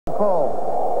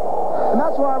Pole. And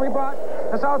that's why we brought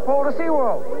the South Pole to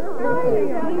SeaWorld.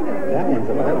 That one's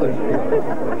a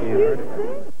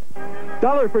violation.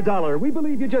 Dollar for dollar, we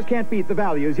believe you just can't beat the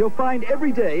values you'll find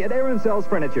every day at Aaron Sells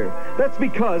Furniture. That's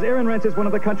because Aaron Rents is one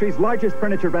of the country's largest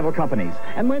furniture rental companies.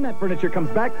 And when that furniture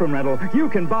comes back from rental, you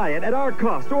can buy it at our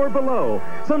cost or below.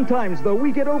 Sometimes, though,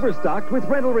 we get overstocked with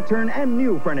rental return and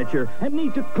new furniture and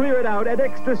need to clear it out at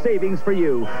extra savings for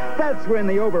you. That's when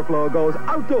the overflow goes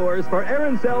outdoors for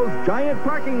Aaron Sells' giant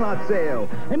parking lot sale.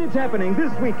 And it's happening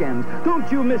this weekend.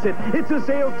 Don't you miss it. It's a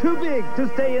sale too big to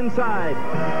stay inside.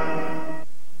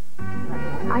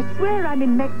 I swear I'm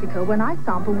in Mexico when I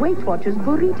sample Weight Watchers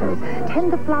burritos.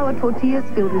 Tender flour tortillas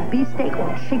filled with beefsteak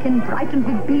or chicken, brightened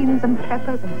with beans and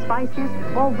peppers and spices.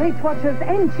 Or Weight Watchers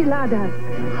enchiladas.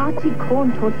 Hearty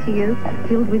corn tortillas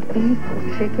filled with beef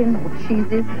or chicken or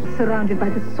cheeses, surrounded by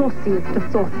the sauciest of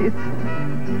sauces.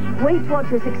 Weight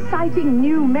Watchers' exciting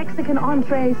new Mexican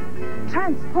entrees.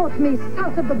 Transport me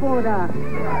south of the border.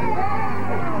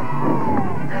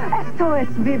 Esto es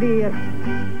vivir.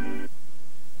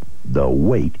 The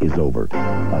wait is over.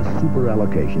 A super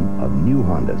allocation of new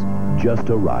Hondas just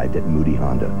arrived at Moody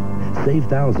Honda. Save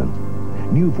thousands.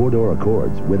 New four-door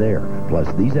Accords with air, plus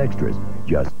these extras,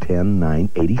 just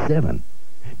 $10,987.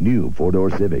 New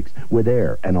four-door Civics with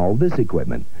air and all this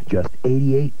equipment, just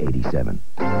 $88.87.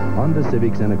 Honda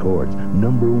Civics and Accords,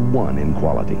 #1 in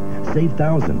quality. Save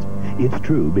thousands. It's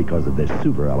true because of this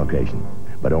super allocation.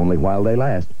 But only while they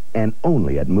last, and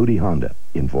only at Moody Honda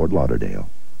in Fort Lauderdale.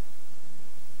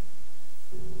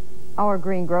 Our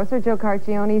greengrocer, Joe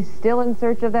Carcione, is still in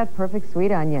search of that perfect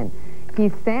sweet onion. He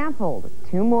sampled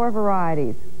 2 more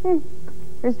varieties.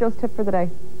 Here's Joe's tip for the day.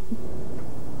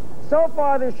 So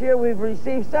far this year, we've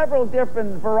received several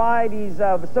different varieties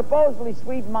of supposedly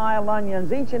sweet, mild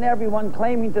onions, each and every one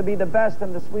claiming to be the best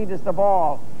and the sweetest of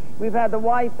all. We've had the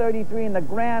Y33 and the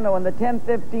Grano and the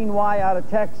 1015Y out of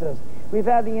Texas. We've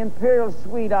had the Imperial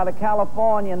Sweet out of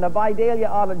California and the Vidalia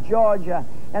out of Georgia.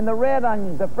 And the red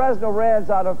onions, the Fresno Reds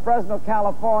out of Fresno,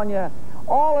 California.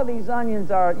 All of these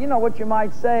onions are, you know what you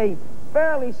might say,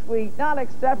 fairly sweet, not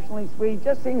exceptionally sweet.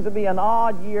 Just seems to be an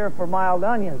odd year for mild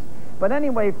onions. But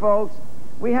anyway, folks,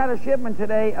 we had a shipment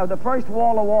today of the first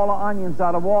Walla Walla onions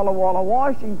out of Walla Walla,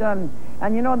 Washington.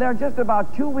 And you know, they're just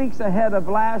about 2 weeks ahead of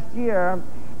last year.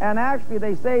 And actually,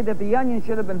 they say that the onions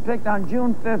should have been picked on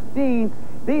June 15th.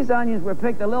 These onions were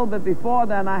picked a little bit before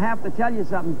then. I have to tell you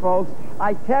something, folks.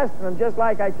 I tested them just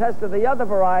like I tested the other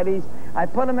varieties. I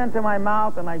put them into my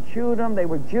mouth and I chewed them. They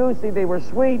were juicy. They were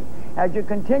sweet. As you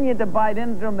continued to bite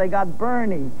into them, they got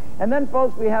burny. And then,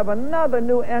 folks, we have another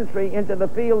new entry into the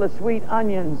field of sweet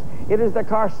onions. It is the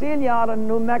Carcelia out of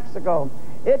New Mexico.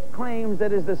 It claims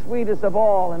it is the sweetest of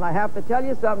all. And I have to tell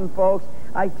you something, folks.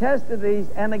 I tested these,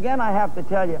 and again, I have to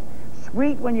tell you,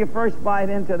 sweet when you first bite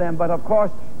into them, but of course,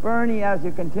 burny as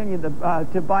you continue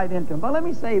to bite into them. But let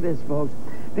me say this, folks.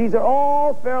 These are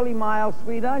all fairly mild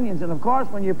sweet onions, and of course,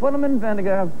 when you put them in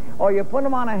vinegar, or you put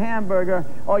them on a hamburger,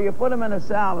 or you put them in a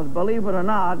salad, believe it or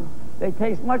not, they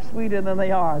taste much sweeter than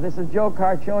they are. This is Joe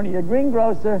Carcione, your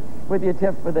greengrocer, with your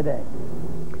tip for the day.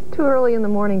 Too early in the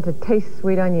morning to taste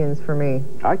sweet onions for me.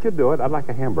 I could do it. I'd like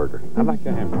a hamburger. I'd like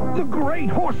a hamburger. The great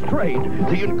horse trade.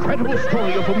 The incredible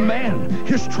story of a man,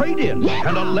 his trade-in,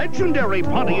 and a legendary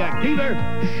Pontiac dealer,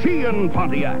 Sheehan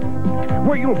Pontiac.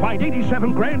 Where you'll find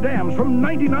 87 Grand Ams from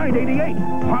 $99.88,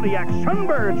 Pontiac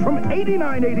Sunbirds from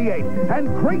 $89.88, and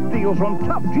great deals on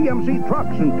tough GMC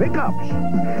trucks and pickups.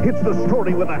 It's the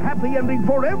story with a happy ending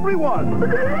for everyone.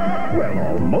 Well,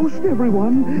 almost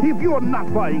everyone. If you're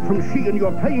not buying from Sheehan,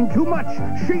 you're paying too much.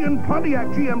 Sheehan Pontiac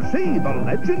GMC, the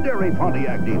legendary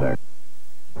Pontiac dealer.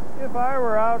 If I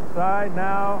were outside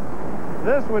now,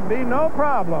 this would be no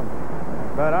problem.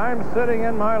 But I'm sitting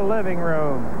in my living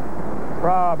room.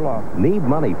 Problem. Need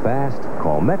money fast?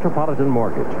 Call Metropolitan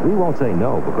Mortgage. We won't say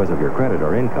no because of your credit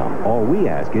or income. All we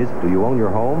ask is, do you own your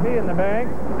home? Me in the bank.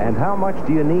 And how much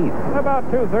do you need? About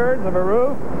 2/3 of a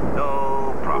roof.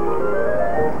 No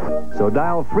problem. So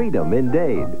dial Freedom in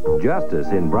Dade, Justice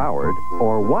in Broward,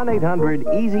 or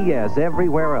 1-800-EASY-YES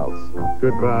everywhere else.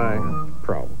 Goodbye,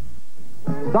 problem.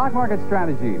 Stock Market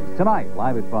Strategies, tonight,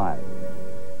 live at 5.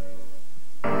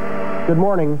 Good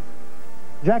morning.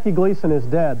 Jackie Gleason is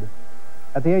dead.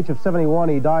 At the age of 71,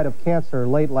 he died of cancer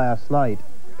late last night.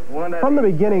 From the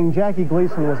beginning, Jackie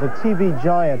Gleason was a TV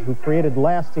giant who created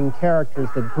lasting characters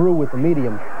that grew with the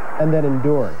medium and then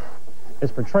endured.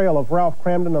 His portrayal of Ralph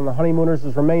Cramden on The Honeymooners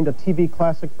has remained a TV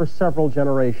classic for several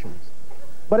generations.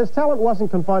 But his talent wasn't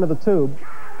confined to the tube.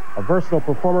 A versatile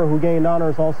performer who gained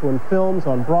honors also in films,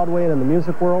 on Broadway, and in the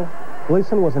music world,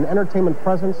 Gleason was an entertainment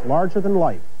presence larger than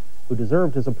life who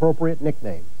deserved his appropriate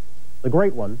nickname. The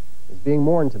great one is being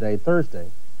mourned today, Thursday,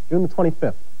 June the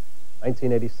 25th,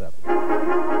 1987.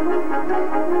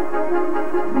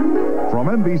 From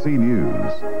NBC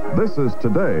News, this is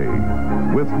Today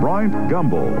with Bryant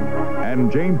Gumbel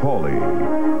and Jane Pauley.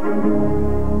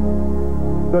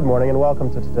 Good morning and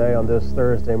welcome to Today on this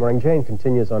Thursday morning. Jane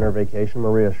continues on her vacation.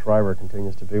 Maria Shriver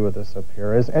continues to be with us up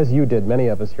here. As you did, many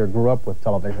of us here grew up with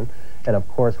television, and of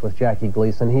course with Jackie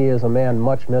Gleason. He is a man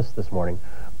much missed this morning.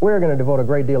 We're going to devote a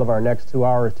great deal of our next 2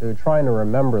 hours to trying to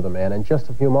remember the man. In just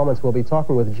a few moments, we'll be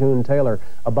talking with June Taylor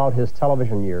about his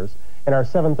television years. In our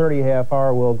 7:30 half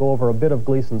hour, we'll go over a bit of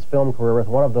Gleason's film career with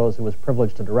one of those who was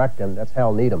privileged to direct him. That's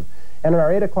Hal Needham. And in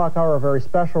our 8 o'clock hour, a very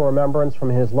special remembrance from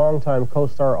his longtime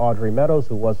co-star Audrey Meadows,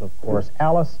 who was, of course,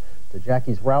 Alice, to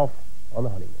Jackie's Ralph on the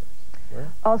Honeymooners. Yeah.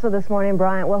 Also this morning,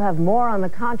 Bryant, we'll have more on the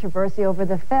controversy over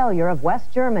the failure of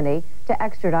West Germany to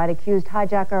extradite accused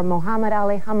hijacker Mohammed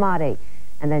Ali Hamadi.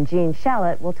 And then Gene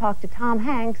Shalit will talk to Tom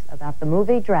Hanks about the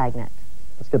movie Dragnet.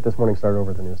 Let's get this morning started over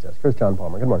at the news desk. Here's John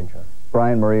Palmer. Good morning, John.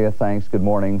 Brian, Maria, thanks. Good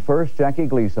morning. First, Jackie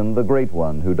Gleason, the great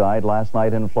one, who died last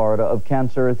night in Florida of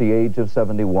cancer at the age of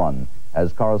 71.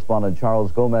 As correspondent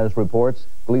Charles Gomez reports,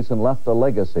 Gleason left a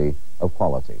legacy of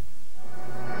quality.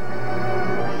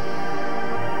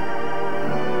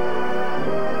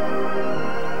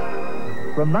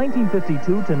 From 1952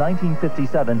 to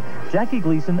 1957, Jackie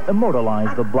Gleason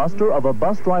immortalized the bluster of a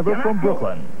bus driver from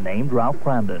Brooklyn named Ralph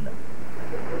Cramden.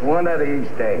 One of these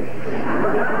days.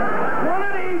 One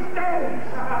of these days.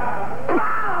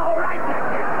 All right.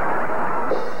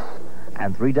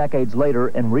 And 3 decades later,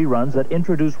 in reruns that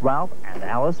introduced Ralph and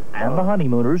Alice and the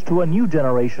Honeymooners to a new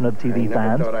generation of TV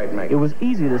fans, it was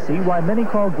easy to see why many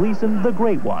call Gleason the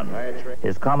Great One.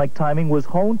 His comic timing was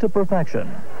honed to perfection.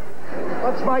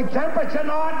 What's my temperature,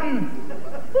 Norton?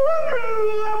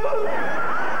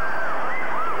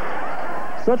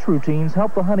 Such routines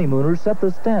helped the Honeymooners set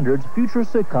the standards future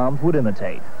sitcoms would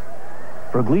imitate.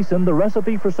 For Gleason, the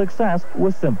recipe for success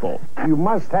was simple. You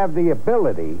must have the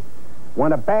ability,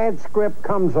 when a bad script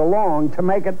comes along, to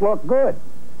make it look good.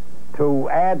 To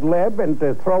ad-lib and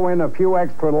to throw in a few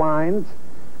extra lines.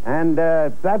 And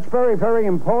that's very, very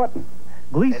important.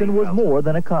 Gleason was more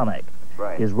than a comic.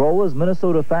 His role as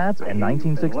Minnesota Fats in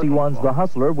 1961's The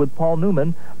Hustler with Paul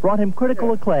Newman brought him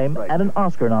critical acclaim and an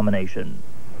Oscar nomination.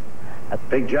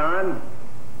 Big John,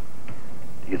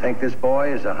 do you think this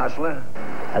boy is a hustler?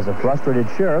 As a frustrated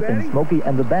sheriff in Smokey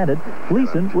and the Bandit,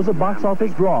 Gleason was a box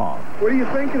office draw. What are you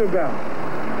thinking about?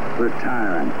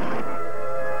 Retiring.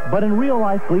 But in real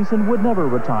life, Gleason would never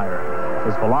retire.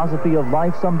 His philosophy of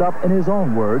life summed up in his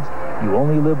own words, "You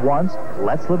only live once,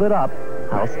 let's live it up.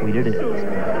 How sweet it is."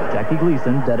 Jackie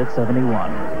Gleason, dead at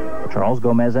 71. Charles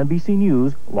Gomez, NBC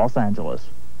News, Los Angeles.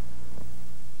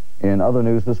 In other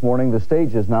news this morning, the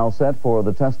stage is now set for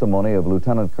the testimony of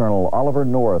Lieutenant Colonel Oliver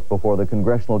North before the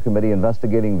Congressional Committee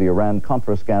investigating the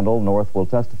Iran-Contra scandal. North will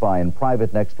testify in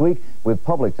private next week, with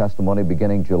public testimony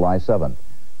beginning July 7th.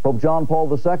 Pope John Paul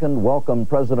II welcomed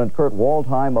President Kurt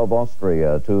Waldheim of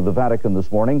Austria to the Vatican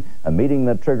this morning, a meeting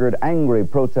that triggered angry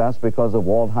protests because of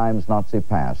Waldheim's Nazi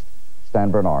past. Stan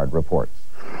Bernard reports.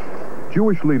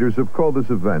 Jewish leaders have called this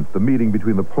event, the meeting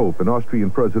between the Pope and Austrian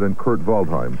President Kurt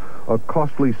Waldheim, a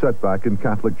costly setback in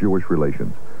Catholic-Jewish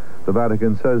relations. The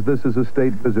Vatican says this is a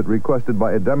state visit requested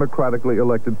by a democratically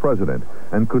elected president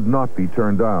and could not be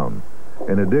turned down.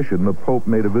 In addition, the Pope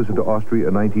made a visit to Austria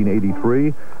in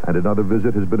 1983, and another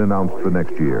visit has been announced for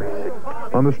next year.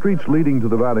 On the streets leading to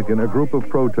the Vatican, a group of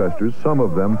protesters, some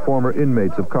of them former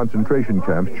inmates of concentration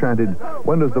camps, chanted,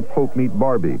 "When does the Pope meet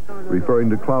Barbie?" referring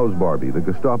to Klaus Barbie, the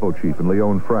Gestapo chief in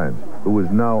Lyon, France, who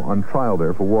is now on trial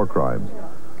there for war crimes.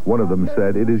 One of them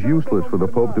said, "It is useless for the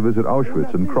Pope to visit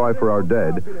Auschwitz and cry for our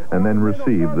dead and then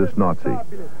receive this Nazi."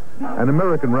 An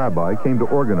American rabbi came to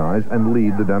organize and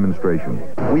lead the demonstration.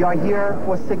 We are here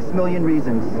for 6 million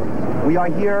reasons. We are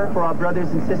here for our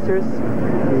brothers and sisters.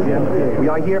 We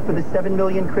are here for the 7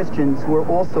 million Christians who were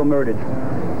also murdered.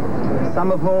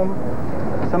 Some of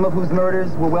whose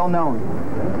murders were well known,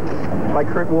 like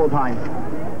Kurt Waldheim.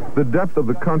 The depth of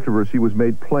the controversy was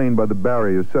made plain by the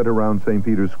barriers set around St.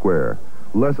 Peter's Square.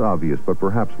 Less obvious, but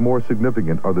perhaps more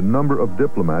significant, are the number of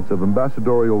diplomats of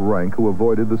ambassadorial rank who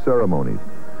avoided the ceremonies.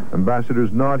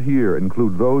 Ambassadors not here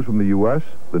include those from the U.S.,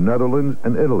 the Netherlands,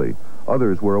 and Italy.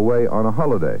 Others were away on a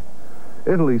holiday.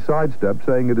 Italy sidestepped,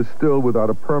 saying it is still without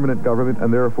a permanent government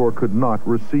and therefore could not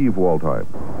receive Waldheim.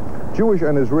 Jewish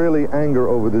and Israeli anger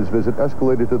over this visit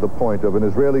escalated to the point of an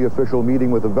Israeli official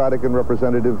meeting with a Vatican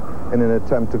representative in an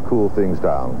attempt to cool things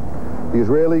down. The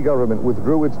Israeli government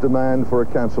withdrew its demand for a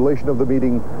cancellation of the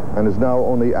meeting and is now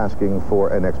only asking for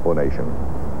an explanation.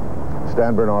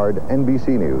 Stan Bernard,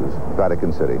 NBC News,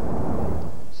 Vatican City.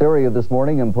 Syria this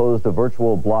morning imposed a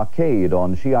virtual blockade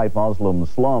on Shiite Muslim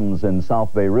slums in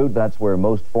South Beirut. That's where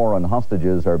most foreign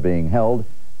hostages are being held.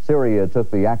 Syria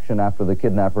took the action after the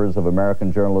kidnappers of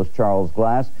American journalist Charles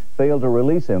Glass failed to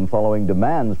release him following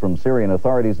demands from Syrian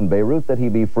authorities in Beirut that he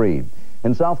be freed.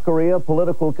 In South Korea,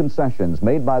 political concessions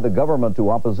made by the government to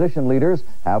opposition leaders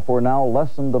have for now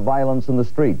lessened the violence in the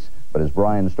streets. But as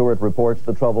Brian Stewart reports,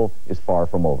 the trouble is far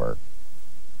from over.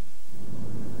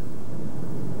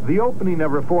 The opening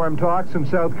of reform talks in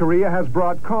South Korea has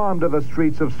brought calm to the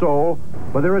streets of Seoul,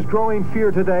 but there is growing fear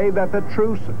today that the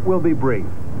truce will be brief.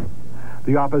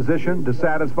 The opposition,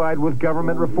 dissatisfied with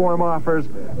government reform offers,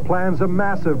 plans a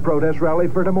massive protest rally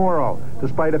for tomorrow,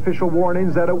 despite official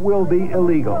warnings that it will be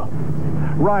illegal.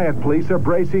 Riot police are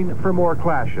bracing for more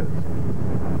clashes.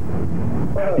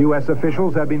 U.S.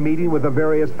 officials have been meeting with the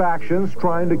various factions,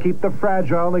 trying to keep the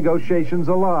fragile negotiations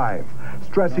alive,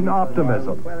 stressing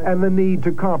optimism and the need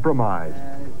to compromise.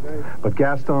 But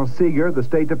Gaston Seeger, the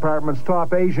State Department's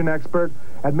top Asian expert,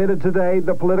 admitted today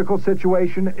the political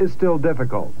situation is still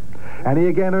difficult. And he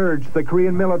again urged the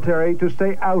Korean military to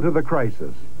stay out of the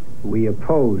crisis. We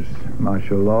oppose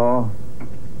martial law.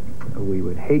 We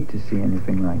would hate to see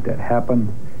anything like that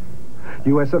happen.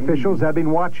 U.S. officials have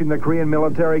been watching the Korean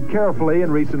military carefully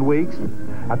in recent weeks.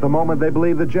 At the moment, they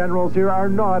believe the generals here are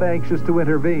not anxious to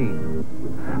intervene.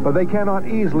 But they cannot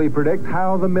easily predict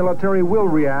how the military will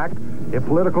react if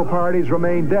political parties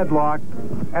remain deadlocked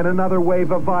and another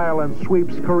wave of violence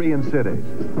sweeps Korean cities.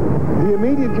 The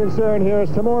immediate concern here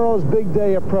is tomorrow's big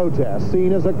day of protest,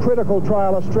 seen as a critical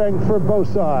trial of strength for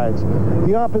both sides.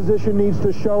 The opposition needs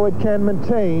to show it can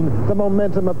maintain the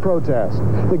momentum of protest.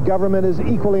 The government is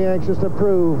equally anxious to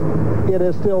prove it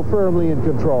is still firmly in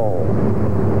control.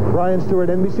 Brian Stewart,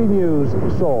 NBC News,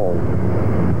 Seoul.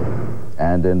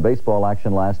 And in baseball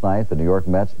action last night, the New York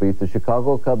Mets beat the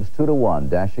Chicago Cubs 2-1,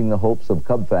 dashing the hopes of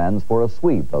Cub fans for a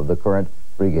sweep of the current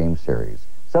three-game series.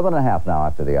 7:30 now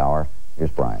after the hour. Here's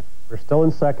Brian. We're still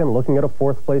in second, looking at a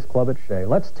fourth-place club at Shea.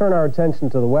 Let's turn our attention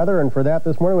to the weather, and for that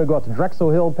this morning we go out to Drexel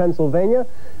Hill, Pennsylvania,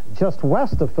 just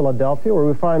west of Philadelphia, where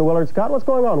we find Willard Scott. What's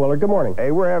going on, Willard? Good morning.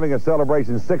 Hey, we're having a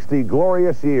celebration, 60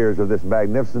 glorious years of this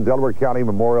magnificent Delaware County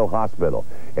Memorial Hospital.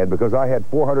 And because I had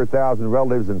 400,000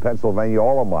 relatives in Pennsylvania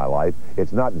all of my life,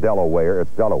 it's not Delaware,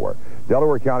 it's Delaware.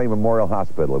 Delaware County Memorial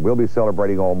Hospital. And we'll be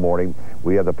celebrating all morning.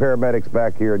 We have the paramedics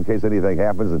back here in case anything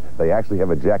happens, and they actually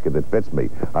have a jacket that fits me.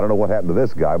 I don't know what happened to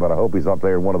this guy, but I hope he's up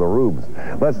there in one of the rooms.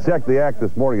 Let's check the act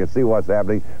this morning and see what's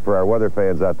happening for our weather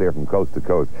fans out there from coast to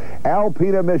coast.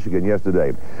 Alpena, Michigan,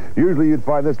 yesterday. Usually you'd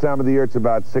find this time of the year it's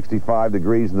about 65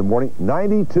 degrees in the morning.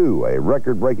 92, a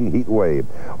record-breaking heat wave.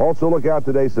 Also look out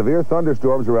today, severe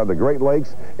thunderstorms around the Great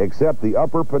Lakes, except the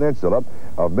upper peninsula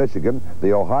of Michigan,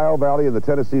 the Ohio Valley and the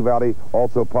Tennessee Valley,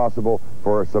 also possible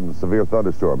for some severe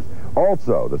thunderstorms.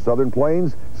 Also, the southern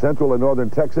plains, central and northern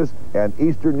Texas, and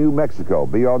eastern New Mexico.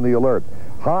 Be on the alert.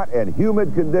 Hot and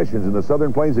humid conditions in the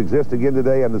southern plains exist again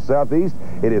today in the southeast.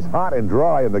 It is hot and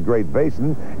dry in the Great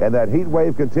Basin, and that heat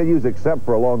wave continues except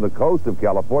for along the coast of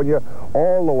California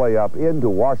all the way up into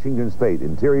Washington State.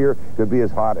 Interior could be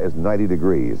as hot as 90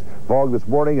 degrees. Fog this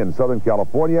morning in Southern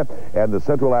California and the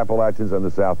Central Appalachians and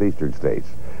the southeastern states.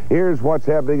 Here's what's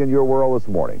happening in your world this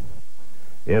morning.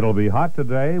 It'll be hot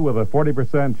today with a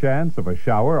 40% chance of a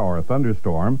shower or a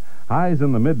thunderstorm. Highs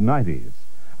in the mid-90s.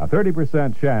 A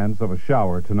 30% chance of a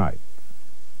shower tonight.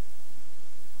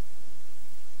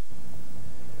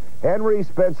 Henry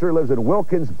Spencer lives in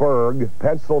Wilkinsburg,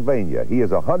 Pennsylvania. He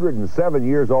is 107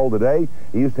 years old today.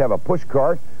 He used to have a push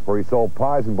cart where he sold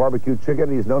pies and barbecue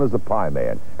chicken. He's known as the Pie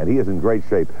Man, and he is in great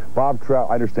shape. Bob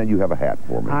Trout, I understand you have a hat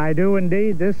for me. I do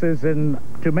indeed. This is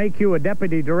to make you a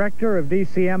deputy director of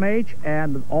DCMH,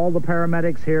 and all the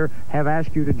paramedics here have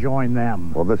asked you to join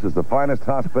them. Well, this is the finest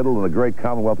hospital in the great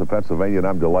Commonwealth of Pennsylvania, and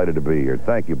I'm delighted to be here.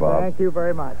 Thank you, Bob. Thank you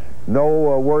very much.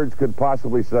 No words could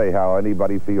possibly say how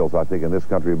anybody feels, I think, in this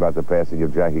country about the passing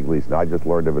of Jackie Gleason. I just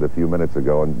learned of it a few minutes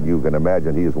ago, and you can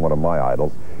imagine he is one of my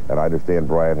idols. And I understand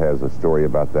Bryant has a story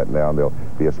about that now, and there'll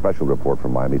be a special report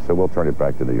from Miami, so we'll turn it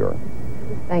back to New York.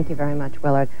 Thank you very much,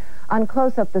 Willard. On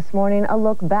Close-Up this morning, a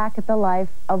look back at the life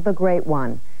of the Great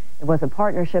One. It was a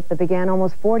partnership that began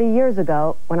almost 40 years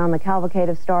ago when on the Cavalcade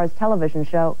of Stars television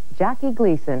show, Jackie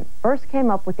Gleason first came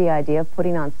up with the idea of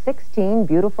putting on 16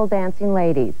 beautiful dancing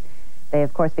ladies. They,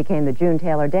 of course, became the June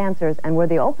Taylor Dancers and were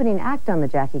the opening act on the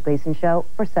Jackie Gleason show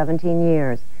for 17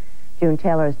 years. June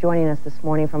Taylor is joining us this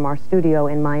morning from our studio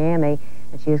in Miami,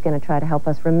 and she is going to try to help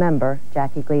us remember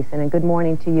Jackie Gleason. And good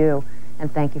morning to you,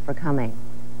 and thank you for coming.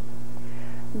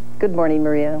 Good morning,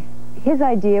 Maria. His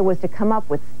idea was to come up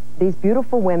with these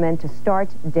beautiful women to start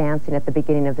dancing at the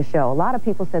beginning of the show. A lot of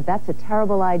people said that's a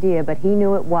terrible idea, but he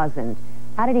knew it wasn't.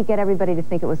 How did he get everybody to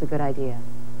think it was a good idea?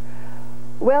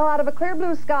 Well, out of a clear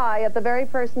blue sky, at the very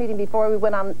first meeting before we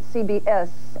went on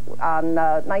CBS on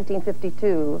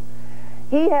 1952,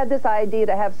 he had this idea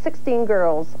to have 16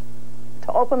 girls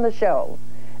to open the show.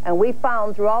 And we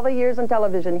found through all the years on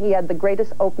television, he had the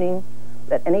greatest opening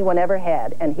that anyone ever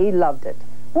had, and he loved it.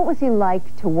 What was he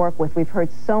like to work with? We've heard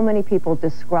so many people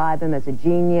describe him as a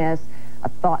genius, a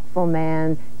thoughtful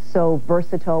man, so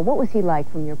versatile. What was he like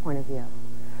from your point of view?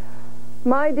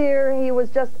 My dear, he was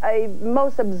just a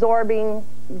most absorbing,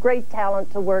 great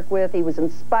talent to work with. He was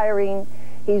inspiring.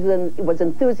 He was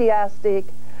enthusiastic,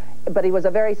 but he was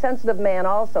a very sensitive man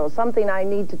also. Something I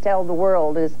need to tell the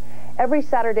world is every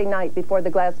Saturday night before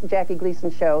the Jackie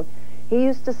Gleason show, he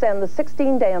used to send the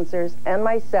 16 dancers and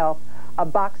myself a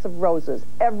box of roses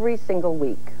every single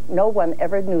week. No one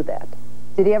ever knew that.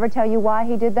 Did he ever tell you why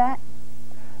he did that?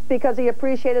 Because he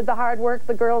appreciated the hard work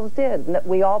the girls did and that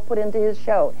we all put into his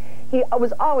show. He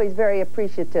was always very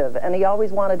appreciative, and he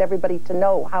always wanted everybody to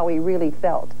know how he really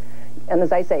felt. And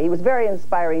as I say, he was very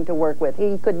inspiring to work with.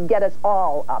 He could get us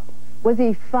all up. Was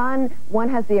he fun? One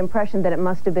has the impression that it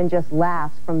must have been just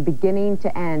laughs from beginning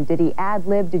to end. Did he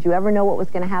ad-lib? Did you ever know what was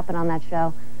going to happen on that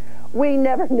show? We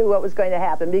never knew what was going to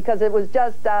happen because it was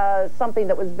just something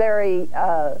that was very...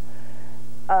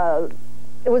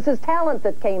 it was his talent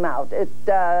that came out.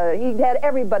 He had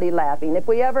everybody laughing. If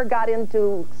we ever got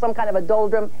into some kind of a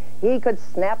doldrum, he could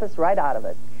snap us right out of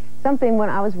it. Something, when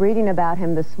I was reading about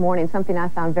him this morning, something I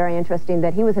found very interesting,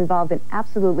 that he was involved in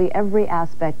absolutely every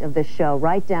aspect of this show,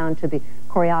 right down to the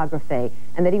choreography,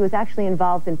 and that he was actually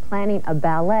involved in planning a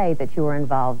ballet that you were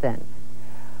involved in.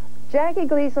 Jackie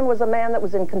Gleason was a man that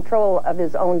was in control of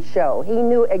his own show. He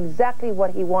knew exactly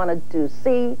what he wanted to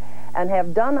see and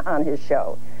have done on his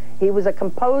show. He was a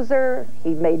composer.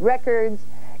 He made records.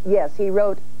 Yes, he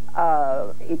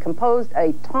composed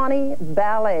a tawny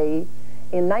ballet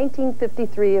in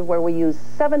 1953 where we used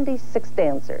 76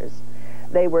 dancers.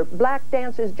 They were black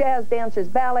dancers, jazz dancers,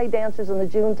 ballet dancers, and the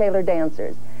June Taylor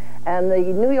dancers. And the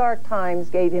New York Times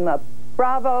gave him a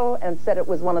bravo and said it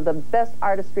was one of the best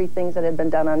artistry things that had been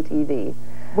done on TV.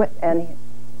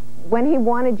 When he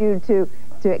wanted you to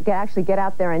actually get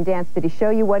out there and dance, did he show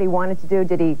you what he wanted to do?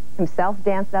 Did he himself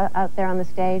dance out there on the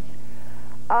stage?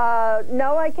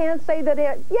 No, I can't say that.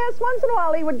 Yes, once in a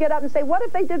while he would get up and say, what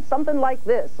if they did something like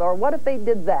this? Or what if they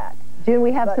did that? June,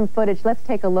 we have some footage. Let's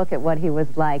take a look at what he was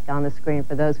like on the screen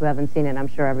for those who haven't seen it. I'm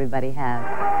sure everybody has.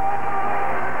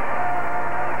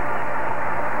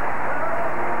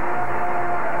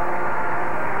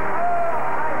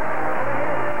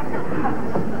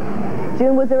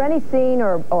 June, was there any scene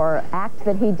or act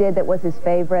that he did that was his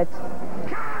favorite?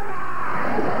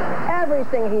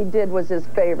 Everything he did was his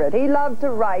favorite. He loved to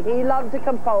write. He loved to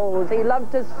compose. He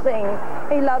loved to sing.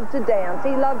 He loved to dance.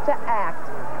 He loved to act.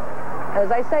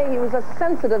 As I say, he was a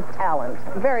sensitive talent,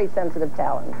 very sensitive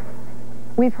talent.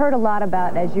 We've heard a lot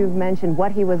about, as you've mentioned,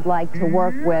 what he was like to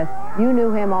work with. You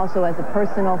knew him also as a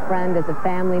personal friend, as a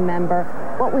family member.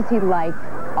 What was he like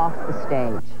off the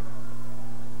stage?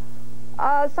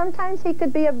 Sometimes he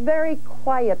could be a very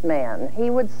quiet man.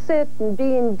 He would sit and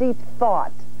be in deep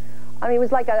thought. I mean, he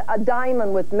was like a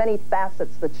diamond with many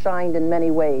facets that shined in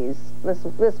many ways.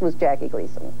 This was Jackie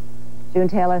Gleason. June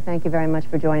Taylor, thank you very much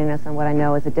for joining us on what I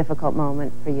know is a difficult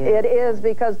moment for you. It is,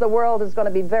 because the world is going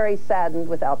to be very saddened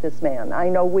without this man. I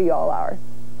know we all are.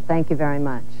 Thank you very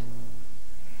much.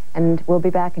 And we'll be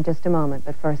back in just a moment,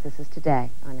 but first, this is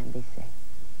Today on NBC.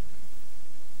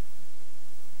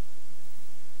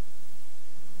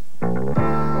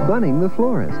 Bunning the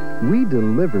Florist. We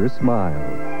deliver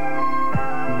smiles.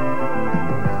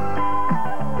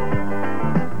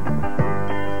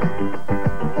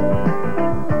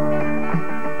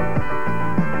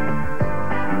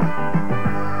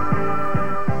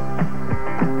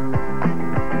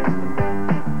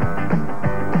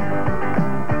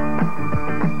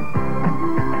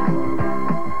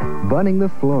 Bunning the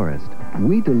Florist.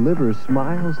 We deliver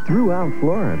smiles throughout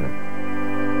Florida.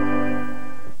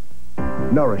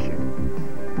 Nourish it.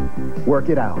 Work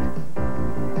it out.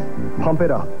 Pump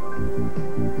it up.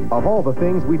 Of all the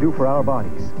things we do for our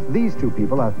bodies, these two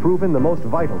people have proven the most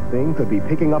vital thing could be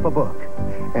picking up a book.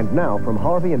 And now, from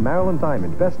Harvey and Marilyn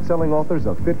Diamond, best-selling authors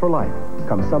of Fit for Life,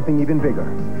 comes something even bigger,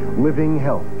 Living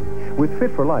Health. With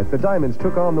Fit for Life, the Diamonds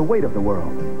took on the weight of the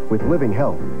world. With Living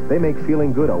Health, they make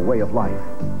feeling good a way of life.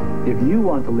 If you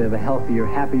want to live a healthier,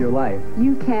 happier life,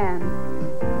 you can.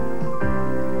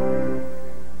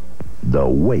 The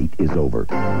wait is over.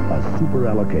 A super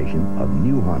allocation of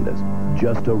new Hondas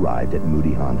just arrived at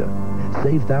Moody Honda.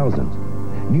 Save thousands.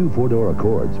 New four-door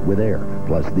Accords with air,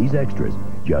 plus these extras,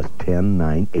 just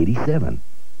 $10,987.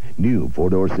 New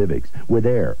four-door Civics with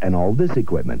air and all this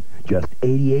equipment, just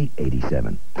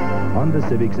 $88.87. Honda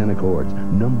Civics and Accords,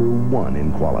 #1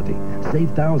 in quality.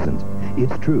 Save thousands.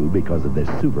 It's true because of this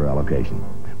super allocation,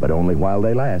 but only while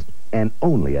they last, and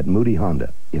only at Moody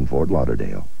Honda in Fort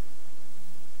Lauderdale.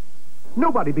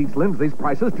 Nobody beats Lindsley's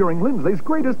prices during Lindsley's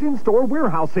greatest in-store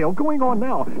warehouse sale going on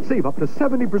now. Save up to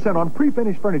 70% on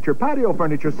pre-finished furniture, patio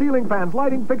furniture, ceiling fans,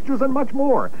 lighting fixtures, and much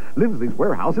more. Lindsley's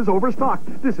warehouse is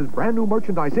overstocked. This is brand new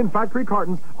merchandise in factory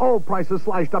cartons. All prices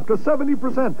slashed up to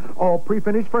 70%. All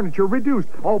pre-finished furniture reduced.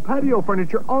 All patio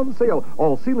furniture on sale.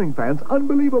 All ceiling fans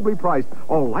unbelievably priced.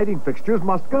 All lighting fixtures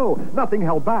must go. Nothing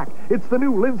held back. It's the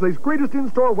new Lindsley's greatest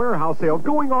in-store warehouse sale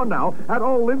going on now at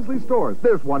all Lindsley stores.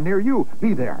 There's one near you.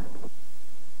 Be there.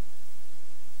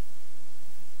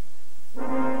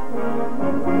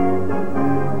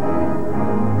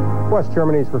 West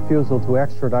Germany's refusal to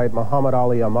extradite Muhammad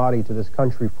Ali Ahmadi to this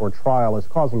country for trial is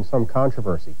causing some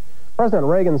controversy. President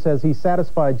Reagan says he's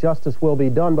satisfied justice will be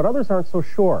done, but others aren't so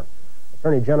sure.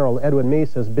 Attorney General Edwin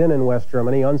Meese has been in West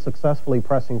Germany, unsuccessfully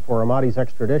pressing for Ahmadi's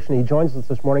extradition. He joins us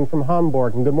this morning from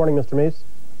Hamburg. And good morning, Mr. Meese.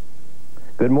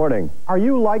 Good morning. Are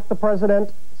you, like the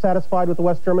president, satisfied with the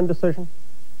West German decision?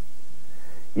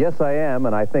 Yes, I am,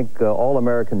 and I think all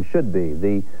Americans should be.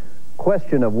 The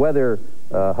question of whether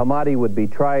Ahmadi would be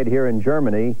tried here in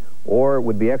Germany or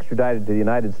would be extradited to the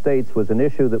United States was an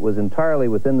issue that was entirely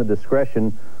within the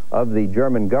discretion of the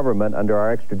German government under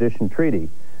our extradition treaty.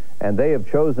 And they have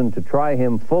chosen to try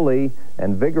him fully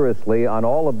and vigorously on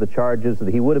all of the charges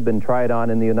that he would have been tried on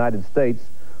in the United States,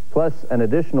 plus an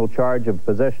additional charge of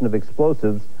possession of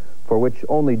explosives for which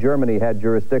only Germany had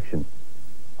jurisdiction.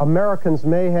 Americans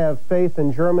may have faith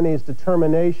in Germany's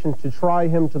determination to try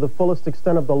him to the fullest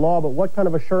extent of the law, but what kind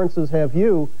of assurances have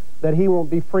you that he won't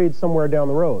be freed somewhere down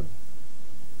the road?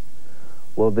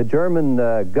 Well, the German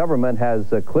government has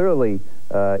clearly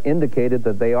indicated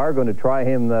that they are going to try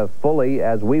him fully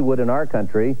as we would in our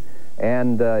country,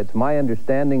 and it's my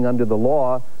understanding under the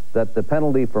law that the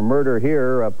penalty for murder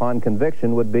here upon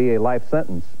conviction would be a life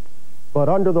sentence. But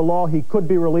under the law, he could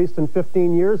be released in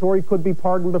 15 years, or he could be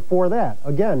pardoned before that.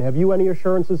 Again, have you any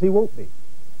assurances he won't be?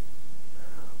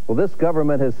 Well, this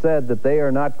government has said that they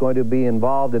are not going to be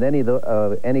involved in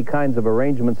any kinds of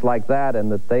arrangements like that,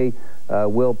 and that they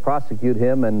will prosecute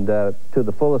him and to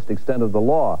the fullest extent of the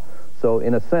law. So,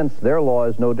 in a sense, their law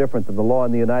is no different than the law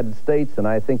in the United States, and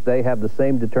I think they have the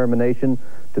same determination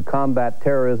to combat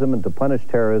terrorism and to punish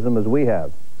terrorism as we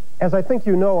have. As I think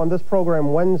you know, on this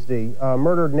program Wednesday,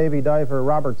 murdered Navy diver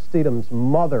Robert Steedham's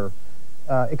mother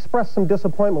expressed some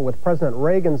disappointment with President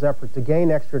Reagan's effort to gain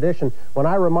extradition. When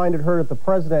I reminded her that the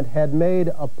president had made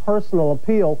a personal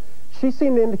appeal, she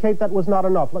seemed to indicate that was not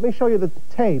enough. Let me show you the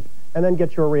tape and then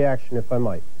get your reaction, if I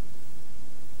might.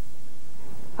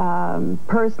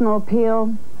 Personal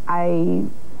appeal,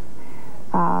 saying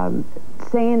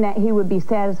that he would be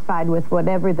satisfied with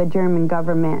whatever the German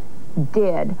government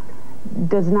did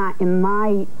does not, in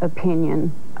my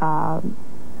opinion,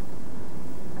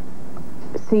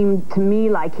 seem to me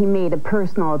like he made a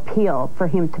personal appeal for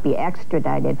him to be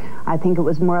extradited. I think it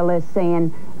was more or less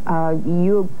saying,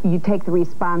 you take the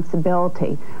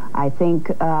responsibility. I think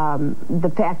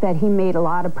the fact that he made a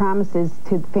lot of promises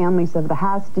to the families of the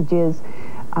hostages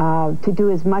to do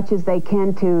as much as they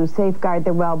can to safeguard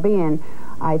their well-being,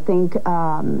 I think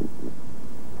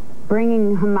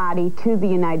bringing Ahmadi to the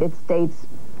United States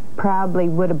probably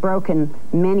would have broken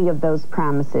many of those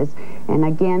promises. And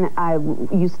again,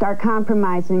 you start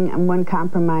compromising, and one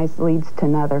compromise leads to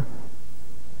another.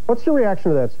 What's your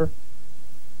reaction to that, sir?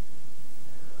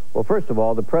 Well, first of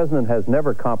all, the president has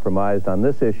never compromised on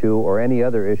this issue or any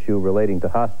other issue relating to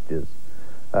hostages.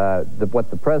 What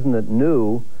the president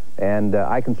knew, and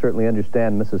I can certainly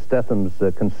understand Mrs.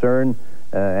 Stethem's concern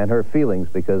and her feelings,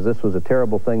 because this was a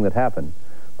terrible thing that happened.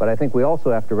 But I think we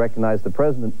also have to recognize the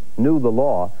president knew the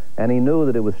law, and he knew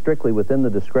that it was strictly within the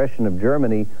discretion of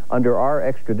Germany under our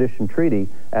extradition treaty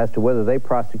as to whether they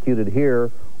prosecuted here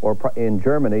or in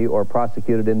Germany or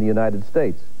prosecuted in the United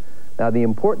States. Now, the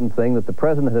important thing that the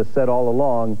president has said all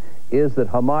along is that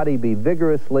Ahmadi be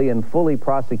vigorously and fully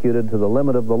prosecuted to the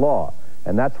limit of the law.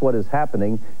 And that's what is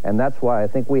happening, and that's why I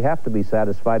think we have to be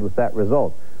satisfied with that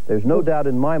result. There's no doubt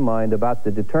in my mind about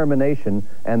the determination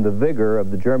and the vigor of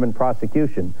the German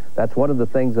prosecution. That's one of the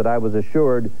things that I was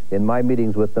assured in my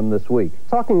meetings with them this week.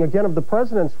 Talking again of the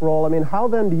president's role, I mean, how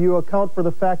then do you account for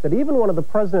the fact that even one of the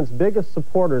president's biggest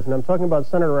supporters, and I'm talking about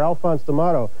Senator Alphonse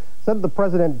D'Amato, said that the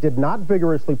president did not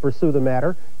vigorously pursue the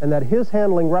matter and that his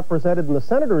handling represented, in the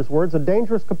senator's words, a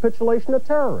dangerous capitulation of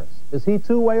terrorists? Is he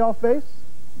too way off base?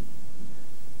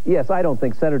 Yes, I don't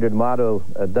think Senator D'Amato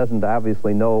doesn't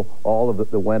obviously know all of it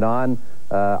that went on.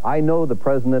 I know the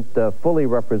president fully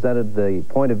represented the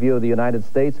point of view of the United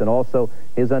States and also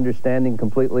his understanding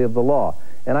completely of the law.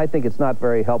 And I think it's not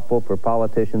very helpful for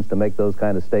politicians to make those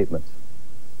kind of statements.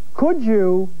 Could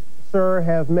you, sir,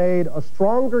 have made a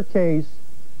stronger case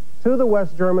to the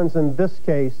West Germans in this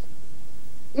case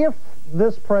if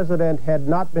this president had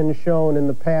not been shown in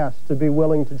the past to be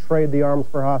willing to trade the arms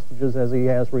for hostages as he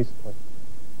has recently?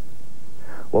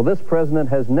 Well, this president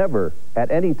has never at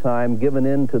any time given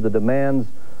in to the demands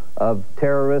of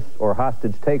terrorists or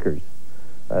hostage takers.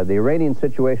 The Iranian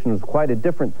situation was quite a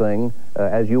different thing,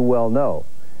 as you well know.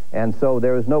 And so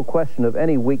there is no question of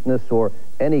any weakness or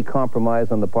any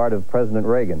compromise on the part of President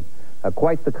Reagan.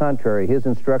 Quite the contrary, his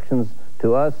instructions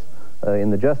to us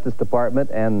in the Justice Department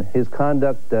and his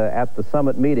conduct at the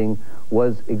summit meeting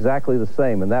was exactly the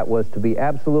same, and that was to be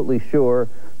absolutely sure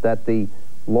that the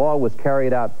law was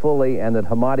carried out fully and that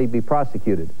Hamadi be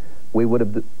prosecuted. We would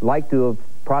have liked to have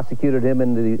prosecuted him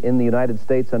in the United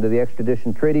States under the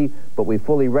extradition treaty, but we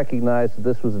fully recognize that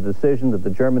this was a decision that the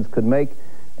Germans could make,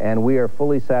 and we are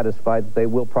fully satisfied that they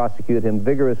will prosecute him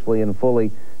vigorously and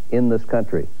fully in this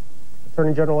country.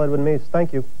 Attorney General Edwin Meese,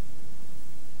 thank you.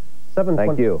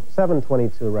 Thank you.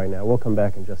 7:22 right now. We'll come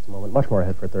back in just a moment. Much more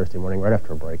ahead for Thursday morning, right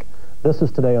after a break. This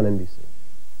is Today on NBC.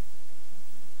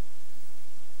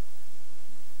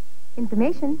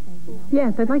 Information.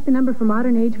 Yes, I'd like the number for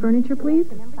Modern Age Furniture, please.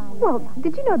 Well,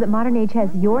 did you know that Modern Age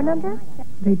has your number?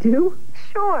 They do?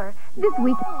 Sure. This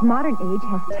week, Modern Age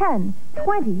has 10,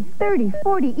 20, 30,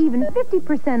 40, even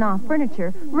 50% off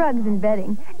furniture, rugs, and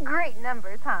bedding. Great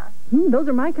numbers, huh? Those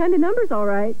are my kind of numbers, all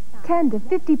right. 10 to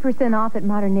 50% off at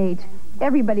Modern Age.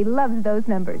 Everybody loves those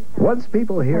numbers. Once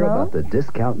people hear Hello? about the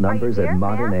discount numbers at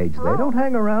Modern Age, they don't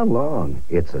hang around long.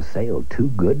 It's a sale too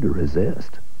good to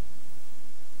resist.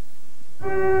 If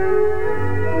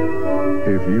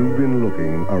you've been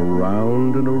looking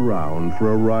around and around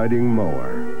for a riding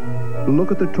mower,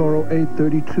 look at the Toro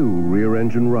 832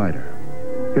 rear-engine rider.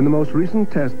 In the most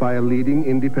recent test by a leading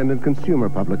independent consumer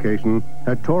publication,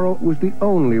 Toro was the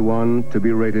only one to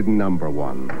be rated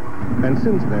 #1. And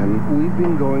since then, we've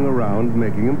been going around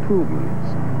making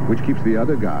improvements, which keeps the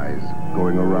other guys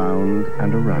going around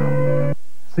and around.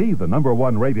 See the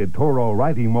 #1 rated Toro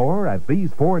riding mower at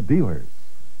these Ford dealers.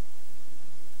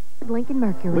 Lincoln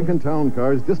Mercury. Lincoln Town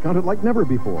cars discounted like never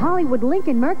before. Hollywood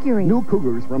Lincoln Mercury. New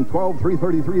Cougars from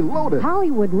 $12,333 loaded.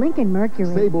 Hollywood Lincoln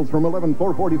Mercury. Stables from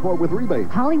 $11,444 with rebate.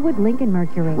 Hollywood Lincoln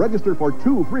Mercury. Register for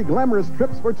 2 free glamorous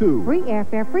trips for 2. Free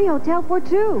airfare, free hotel for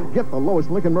 2. Get the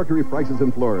lowest Lincoln Mercury prices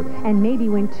in Florida. And maybe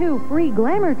win 2 free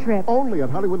glamour trips. Only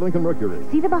at Hollywood Lincoln Mercury.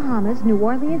 See the Bahamas, New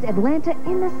Orleans, Atlanta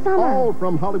in the summer. All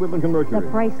from Hollywood Lincoln Mercury. The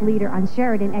price leader on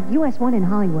Sheridan at US 1 in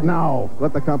Hollywood. Now,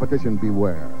 let the competition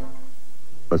beware.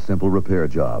 A simple repair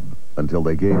job until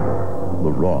they gave her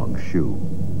the wrong shoe.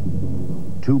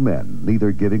 2 men,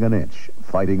 neither giving an inch,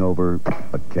 fighting over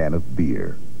a can of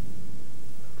beer.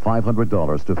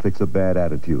 $500 to fix a bad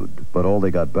attitude, but all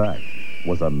they got back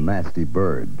was a nasty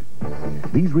bird.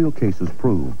 These real cases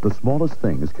prove the smallest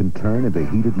things can turn into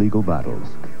heated legal battles.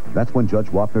 That's when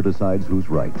Judge Wapner decides who's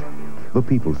right. The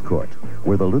People's Court,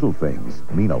 where the little things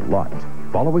mean a lot.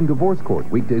 Following Divorce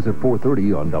Court, weekdays at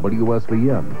 4:30 on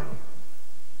WSVN.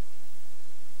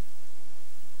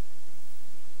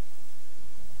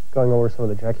 Going over some of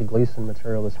the Jackie Gleason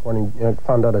material this morning, I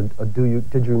found out a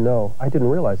did you know? I didn't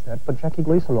realize that, but Jackie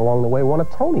Gleason along the way won a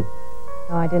Tony.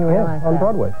 Oh, I didn't realize that. On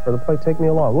Broadway for the play Take Me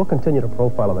Along. We'll continue to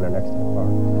profile him in our next half hour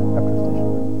after the station.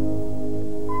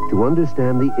 To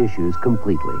understand the issues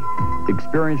completely,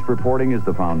 experienced reporting is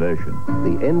the foundation.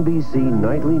 The NBC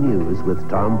Nightly News with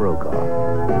Tom Brokaw.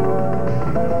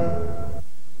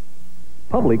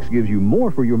 Publix gives you more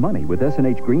for your money with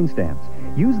S&H green stamps.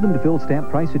 Use them to fill stamp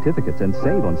price certificates and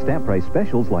save on stamp price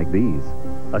specials like these.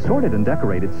 Assorted and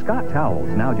decorated Scott towels,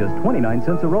 now just 29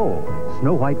 cents a roll.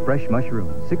 Snow White fresh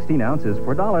mushrooms, 16 ounces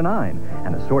for $1.09.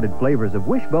 And assorted flavors of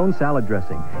wishbone salad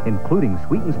dressing, including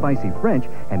sweet and spicy French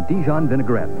and Dijon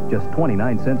vinaigrette, just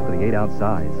 29 cents for the 8-ounce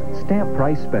size. Stamp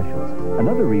price specials.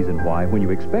 Another reason why, when you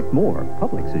expect more,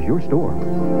 Publix is your store.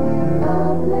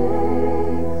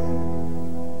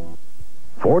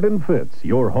 Ford and Fitz,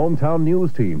 your hometown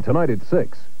news team, tonight at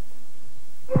 6.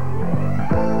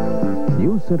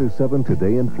 News Center 7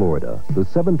 today in Florida. The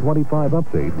 725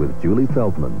 update with Julie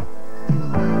Feldman.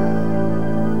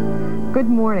 Good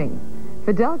morning.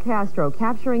 Fidel Castro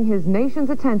capturing his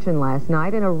nation's attention last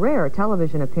night in a rare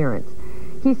television appearance.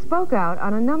 He spoke out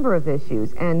on a number of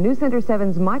issues, and News Center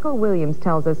 7's Michael Williams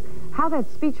tells us how that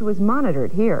speech was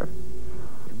monitored here.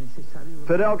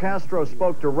 Fidel Castro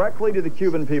spoke directly to the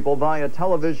Cuban people via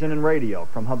television and radio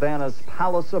from Havana's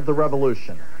Palace of the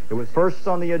Revolution. It was first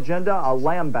on the agenda, a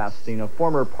lambasting of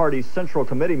former party Central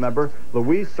Committee member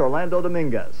Luis Orlando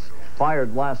Dominguez.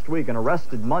 Fired last week and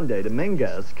arrested Monday,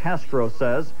 Dominguez, Castro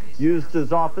says, used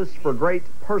his office for great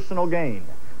personal gain.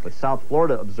 But South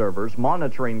Florida observers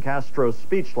monitoring Castro's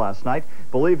speech last night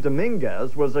believe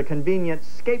Dominguez was a convenient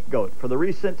scapegoat for the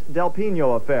recent Del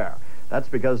Pino affair. That's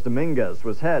because Dominguez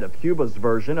was head of Cuba's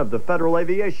version of the Federal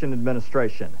Aviation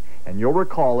Administration. And you'll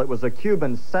recall it was a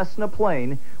Cuban Cessna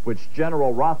plane which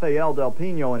General Rafael Del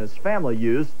Pino and his family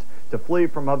used to flee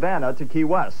from Havana to Key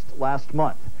West last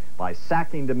month. By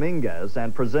sacking Dominguez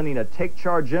and presenting a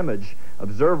take-charge image,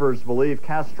 observers believe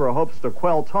Castro hopes to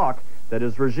quell talk that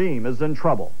his regime is in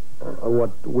trouble.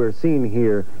 What we're seeing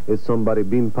here is somebody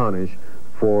being punished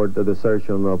for the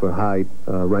desertion of a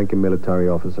high-ranking military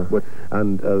officer.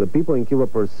 And the people in Cuba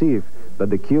perceive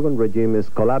that the Cuban regime is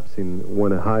collapsing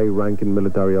when a high-ranking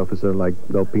military officer like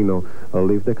Del Pino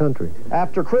leaves the country.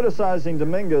 After criticizing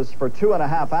Dominguez for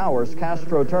 2.5 hours,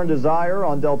 Castro turned his ire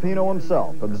on Del Pino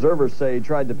himself. Observers say he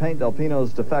tried to paint Del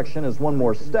Pino's defection as one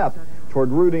more step toward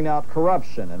rooting out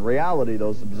corruption. In reality,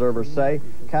 those observers say,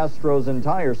 Castro's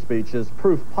entire speech is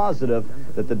proof positive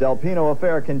that the Del Pino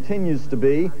affair continues to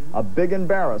be a big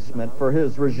embarrassment for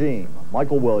his regime.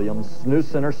 Michael Williams, News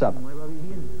Center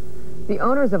 7. The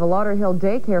owners of a Lauderhill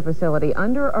daycare facility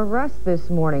under arrest this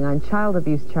morning on child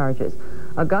abuse charges.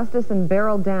 Augustus and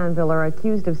Beryl Danville are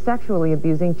accused of sexually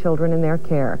abusing children in their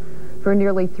care. For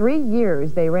nearly 3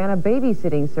 years, they ran a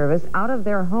babysitting service out of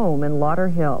their home in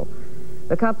Lauderhill.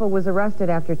 The couple was arrested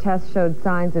after tests showed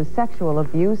signs of sexual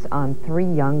abuse on 3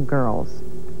 young girls.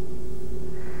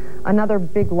 Another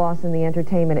big loss in the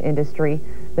entertainment industry.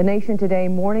 The nation today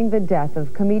mourning the death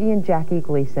of comedian Jackie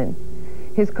Gleason.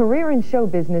 His career in show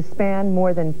business spanned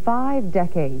more than 5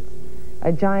 decades.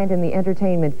 A giant in the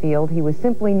entertainment field, he was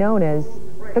simply known as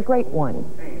the Great One.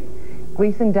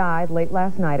 Gleason died late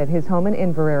last night at his home in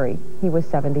Inverary. He was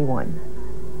 71.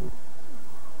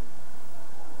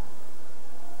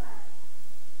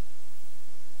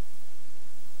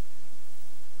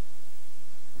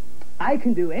 I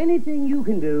can do anything you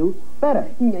can do better.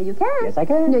 No, you can't. Yes, I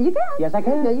can. No, you can't. Yes, I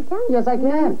can. No, you can't. Yes, I can.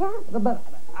 No, you can't. But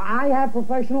I have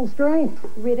professional strength.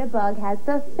 Ritterbug has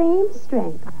the same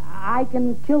strength. I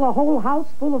can kill a whole house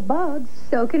full of bugs.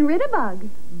 So can Ritterbug.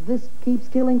 This keeps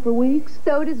killing for weeks?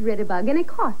 So does Ritterbug, and it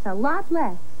costs a lot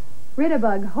less.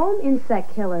 Ritterbug Home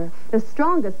Insect Killer. The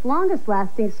strongest,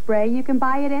 longest-lasting spray you can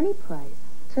buy at any price.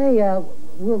 Say,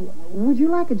 would you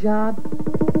like a job?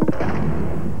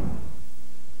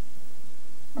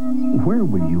 Where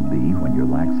will you be when your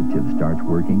laxative starts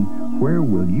working? Where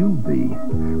will you be?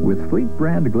 With Fleet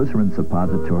brand glycerin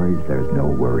suppositories, there's no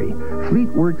worry. Fleet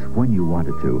works when you want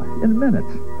it to, in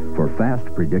minutes. For fast,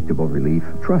 predictable relief,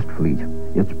 trust Fleet.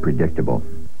 It's predictable.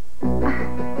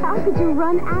 How could you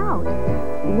run out?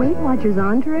 Weight Watchers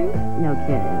entree? No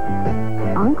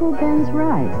kidding. Uncle Ben's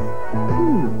rice.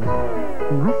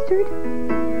 Mustard?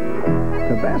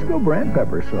 Tabasco brand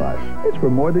pepper sauce. It's for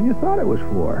more than you thought it was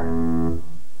for.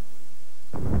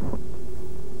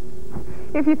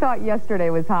 If you thought yesterday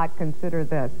was hot, consider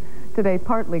this. Today,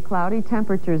 partly cloudy,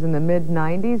 temperatures in the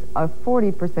mid-90s, a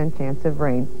 40% chance of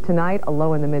rain. Tonight, a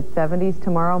low in the mid-70s.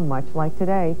 Tomorrow, much like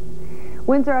today.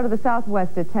 Winds are out of the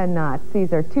southwest at 10 knots.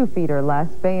 Seas are 2 feet or less.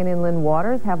 Bay and inland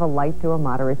waters have a light to a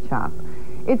moderate chop.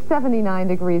 It's 79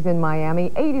 degrees in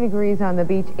Miami, 80 degrees on the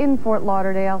beach in Fort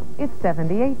Lauderdale. It's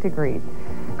 78 degrees.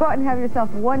 Go out and have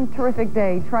yourself one terrific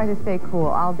day. Try to stay cool.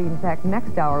 I'll be back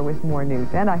next hour with more news,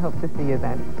 and I hope to see you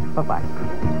then. Bye-bye.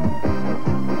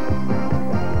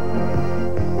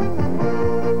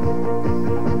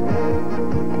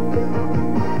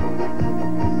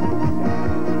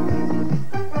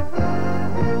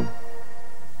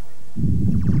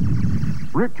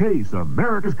 Rick Case,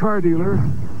 America's car dealer,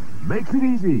 makes it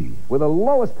easy. With the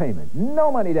lowest payment,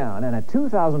 no money down, and a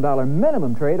 $2,000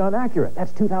 minimum trade on Acura.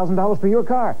 That's $2,000 for your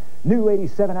car. New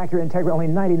 87 Acura Integra, only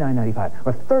 $99.95,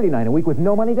 or $39 a week with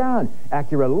no money down.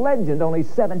 Acura Legend, only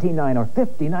 $17.9 or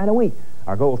 $59 a week.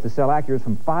 Our goal is to sell Acuras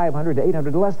from $500 to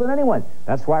 $800 less than anyone.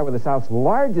 That's why we're the South's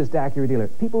largest Acura dealer.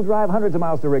 People drive hundreds of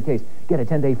miles to Rick Case. Get a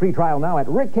 10-day free trial now at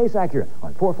Rick Case Acura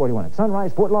on 441 at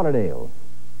Sunrise, Fort Lauderdale.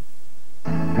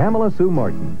 Pamela Sue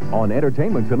Martin on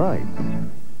Entertainment Tonight.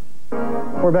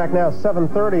 We're back now,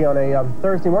 7:30 on a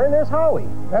Thursday morning. There's Howie.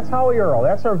 That's Howie Earl.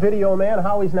 That's our video man.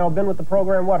 Howie's now been with the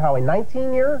program, what, Howie,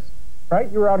 19 years?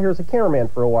 Right? You were out here as a cameraman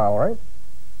for a while, right?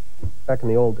 Back in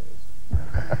the old days.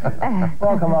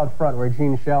 Welcome out front where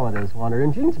Gene Shalit is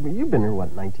wondering. And Gene, you've been here,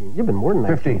 what, 19? You've been more than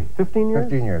 19? 15 years?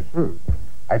 15 years.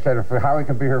 I said if Howie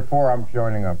could be here 4, I'm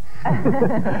joining up.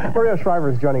 Maria Shriver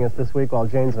is joining us this week while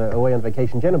Jane's away on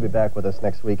vacation. Jane will be back with us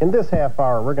next week. In this half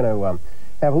hour, we're going to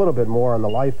have a little bit more on the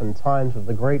life and times of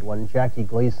the great one, Jackie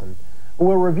Gleason.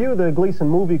 We'll review the Gleason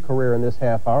movie career in this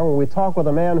half hour when we talk with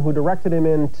a man who directed him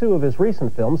in 2 of his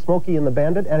recent films, Smokey and the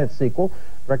Bandit and its sequel.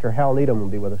 Director Hal Needham will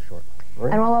be with us shortly.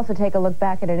 Maria? And we'll also take a look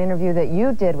back at an interview that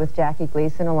you did with Jackie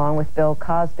Gleason along with Bill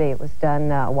Cosby. It was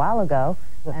done a while ago,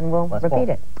 and we'll repeat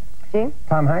it. Gene?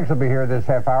 Tom Hanks will be here this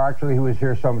half hour. Actually, he was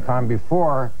here sometime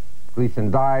before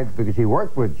Gleason died because he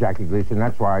worked with Jackie Gleason.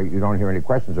 That's why you don't hear any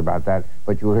questions about that.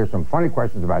 But you'll hear some funny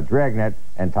questions about Dragnet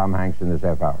and Tom Hanks in this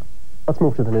half hour. Let's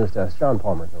move to the news desk. John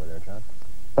Palmer's over there, John.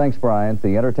 Thanks, Bryant.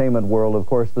 The entertainment world, of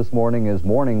course, this morning is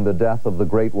mourning the death of the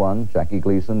great one, Jackie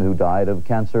Gleason, who died of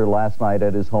cancer last night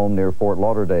at his home near Fort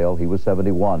Lauderdale. He was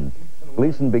 71.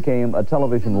 Gleason became a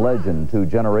television legend to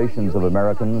generations of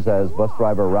Americans as bus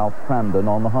driver Ralph Cramden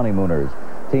on The Honeymooners.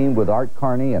 Teamed with Art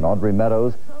Carney and Audrey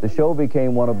Meadows, the show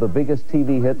became one of the biggest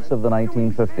TV hits of the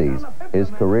 1950s. His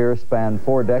career spanned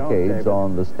 4 decades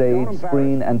on the stage,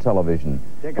 screen, and television.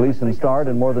 Gleason starred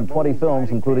in more than 20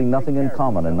 films, including Nothing in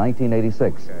Common in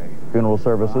 1986. Funeral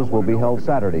services will be held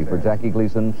Saturday for Jackie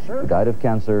Gleason, who died of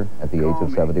cancer at the age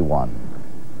of 71.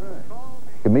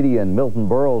 Comedian Milton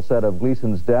Berle said of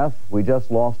Gleason's death, "We just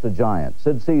lost a giant."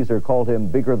 Sid Caesar called him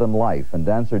bigger than life, and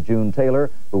dancer June Taylor,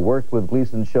 who worked with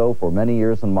Gleason's show for many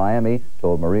years in Miami,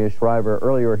 told Maria Shriver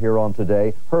earlier here on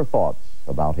Today her thoughts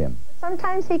about him.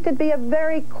 Sometimes he could be a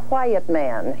very quiet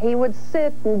man. He would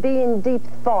sit and be in deep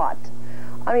thought.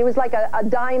 I mean, he was like a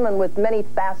diamond with many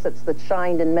facets that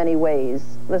shined in many ways.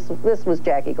 This was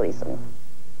Jackie Gleason.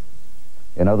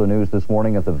 In other news this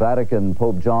morning at the Vatican,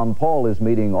 Pope John Paul is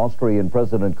meeting Austrian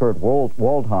President Kurt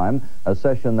Waldheim, a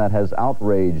session that has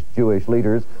outraged Jewish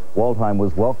leaders. Waldheim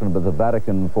was welcomed at the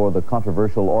Vatican for the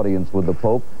controversial audience with the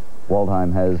Pope.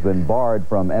 Waldheim has been barred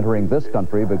from entering this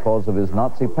country because of his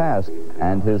Nazi past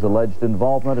and his alleged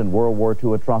involvement in World War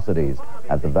II atrocities.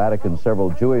 At the Vatican,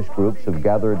 several Jewish groups have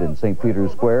gathered in St.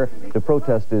 Peter's Square to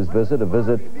protest his visit, a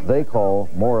visit they call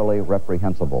morally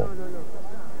reprehensible.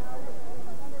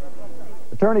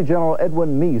 Attorney General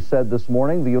Edwin Meese said this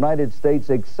morning the United States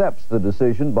accepts the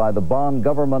decision by the Bonn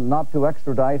government not to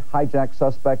extradite hijack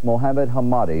suspect Mohammed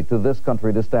Hamadi to this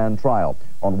country to stand trial.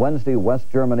 On Wednesday, West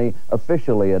Germany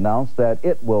officially announced that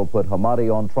it will put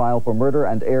Hamadi on trial for murder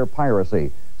and air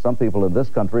piracy. Some people in this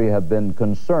country have been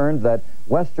concerned that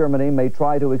West Germany may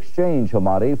try to exchange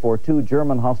Hamadi for 2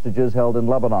 German hostages held in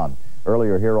Lebanon.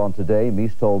 Earlier here on Today,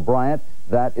 Meese told Bryant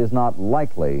that is not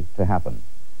likely to happen.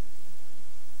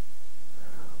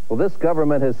 Well, this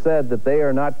government has said that they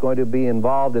are not going to be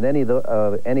involved in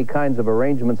any kinds of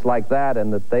arrangements like that,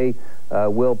 and that they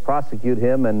will prosecute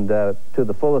him and to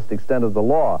the fullest extent of the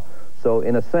law. So,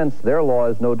 in a sense, their law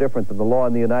is no different than the law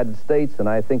in the United States, and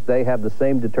I think they have the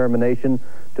same determination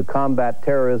to combat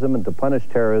terrorism and to punish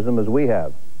terrorism as we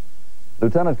have.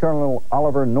 Lieutenant Colonel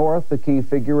Oliver North, the key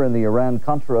figure in the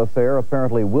Iran-Contra affair,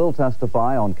 apparently will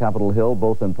testify on Capitol Hill,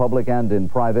 both in public and in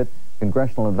private.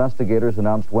 Congressional investigators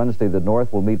announced Wednesday that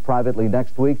North will meet privately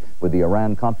next week with the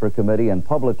Iran-Contra Committee and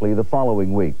publicly the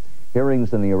following week.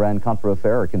 Hearings in the Iran-Contra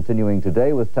affair are continuing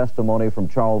today with testimony from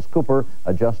Charles Cooper,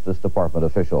 a Justice Department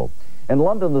official. In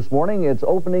London this morning, it's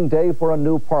opening day for a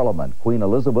new parliament. Queen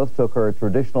Elizabeth took her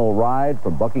traditional ride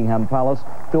from Buckingham Palace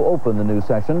to open the new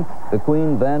session. The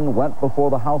Queen then went before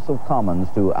the House of Commons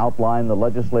to outline the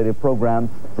legislative program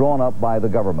drawn up by the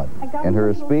government. In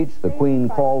her speech, the Queen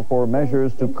called for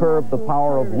measures to curb the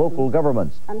power of local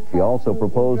governments. She also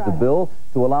proposed a bill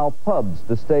to allow pubs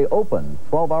to stay open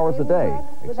 12 hours a day,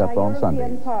 except on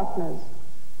Sundays.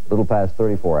 A little past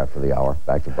 34 after the hour.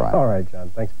 Back to Brian. All right, John.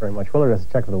 Thanks very much. Willard has a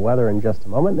check of the weather in just a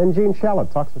moment. Then Gene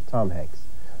Shalit talks with Tom Hanks.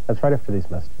 That's right after these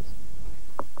messages.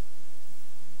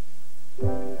 In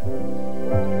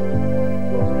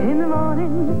the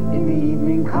morning, in the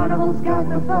evening, Carnival's got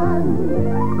the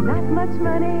fun. Not much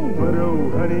money, but oh,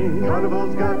 honey,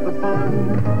 Carnival's got the fun.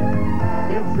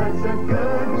 It's such a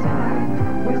good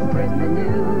time. We're spreading the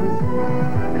news.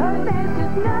 'Cause there's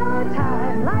just no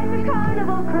time like a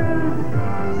Carnival cruise.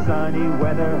 Sunny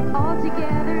weather. All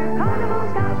together,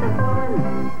 Carnival's got the fun.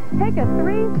 Take a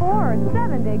 3, 4, or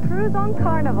 7-day cruise on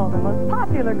Carnival, the most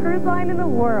popular cruise line in the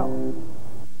world.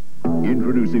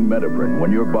 Introducing Metaprin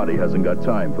when your body hasn't got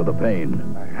time for the pain.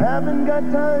 I haven't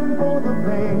got time for the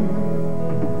pain.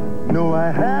 No, I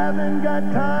haven't got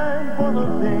time for the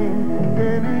pain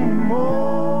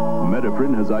anymore.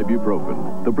 Metaprin has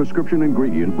ibuprofen, the prescription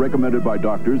ingredient recommended by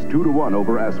doctors 2-to-1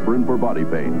 over aspirin for body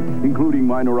pain, including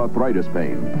minor arthritis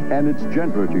pain, and it's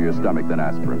gentler to your stomach than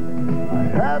aspirin. I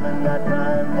haven't got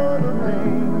time for the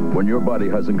pain. when your body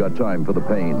hasn't got time for the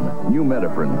pain. New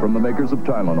Metaprin from the makers of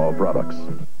Tylenol products.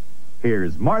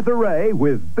 Here's Martha Ray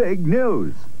with big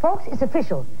news. Folks, it's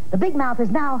official. The big mouth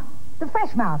is now the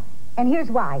fresh mouth. And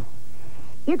here's why.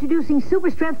 Introducing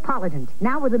Super Strength Polident,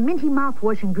 now with a minty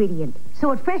mouthwash ingredient. So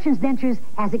it freshens dentures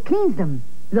as it cleans them.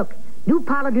 Look, new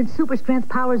Polident Super Strength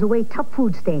powers away tough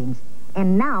food stains.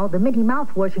 And now the minty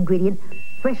mouthwash ingredient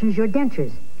freshens your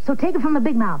dentures. So take it from the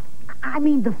big mouth. I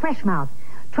mean the fresh mouth.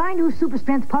 Try new Super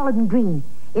Strength Polident Green.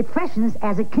 It freshens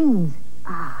as it cleans.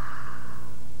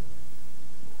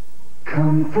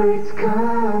 Comfort's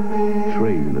coming.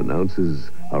 Train announces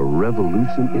a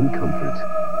revolution in comfort.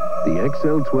 The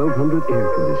XL 1200 air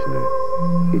conditioner.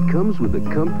 It comes with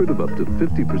the comfort of up to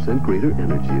 50% greater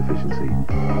energy efficiency.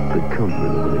 The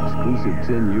comfort of an exclusive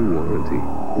 10-year warranty.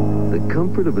 The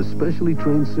comfort of a specially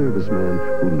trained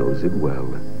serviceman who knows it well.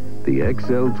 The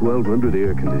XL 1200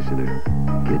 air conditioner.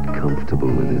 Get comfortable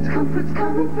with it. Comfort's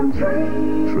coming from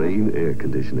Train. Train air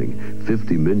conditioning.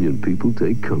 50 million people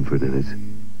take comfort in it.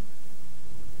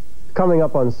 Coming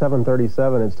up on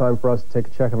 7:37, it's time for us to take a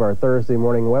check of our Thursday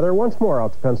morning weather. Once more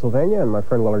out to Pennsylvania and my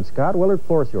friend Willard Scott. Willard,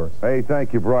 floor is yours. Hey,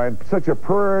 thank you, Brian. Such a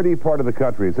pretty part of the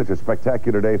country. It's such a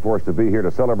spectacular day for us to be here to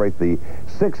celebrate the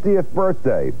 60th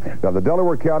birthday of the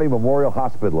Delaware County Memorial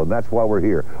Hospital, and that's why we're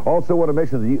here. Also want to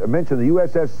mention the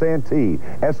USS Santee,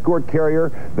 escort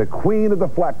carrier, the queen of the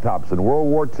flat tops in World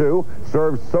War II,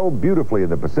 served so beautifully in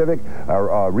the Pacific.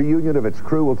 A reunion of its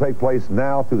crew will take place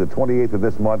now through the 28th of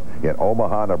this month in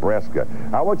Omaha, Nebraska.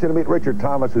 I want you to meet Richard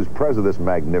Thomas, who's president of this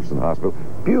magnificent hospital.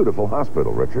 Beautiful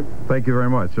hospital, Richard. Thank you very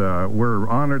much. We're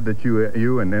honored that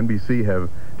you and NBC have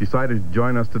decided to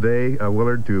join us today,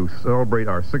 Willard, to celebrate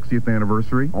our 60th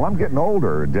anniversary. Well, I'm getting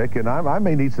older, Dick, and I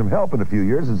may need some help in a few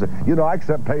years. You know, I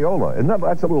accept Paola. And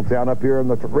that's a little town up here on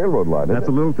the railroad line, isn't That's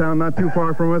a little town not too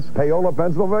far from us. Paola,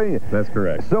 Pennsylvania. That's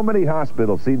correct. So many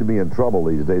hospitals seem to be in trouble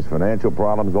these days. Financial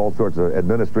problems, all sorts of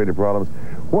administrative problems.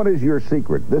 What is your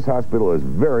secret? This hospital is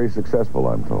very successful,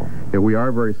 I'm told. Yeah, we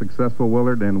are very successful,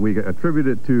 Willard, and we attribute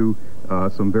it to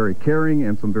some very caring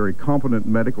and some very competent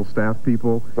medical staff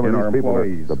people and our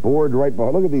employees. The board right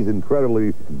behind. Look at these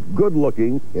incredibly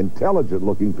good-looking,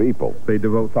 intelligent-looking people. They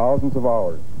devote thousands of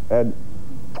hours. And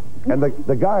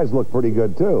the guys look pretty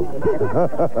good, too.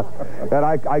 And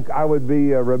I would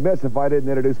be remiss if I didn't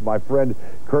introduce my friend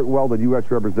Kurt Weldon,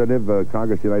 U.S. Representative,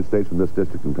 Congress of the United States from this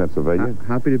district in Pennsylvania.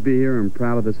 Happy to be here. I'm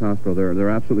proud of this hospital. They're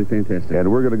absolutely fantastic.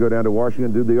 And we're going to go down to Washington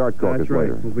and do the art caucus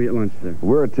later. We'll be at lunch there.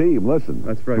 We're a team. Listen.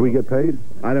 That's right. Do we get paid?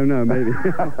 I don't know. Maybe.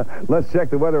 Let's check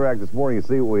the Weather Act this morning and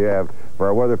see what we have for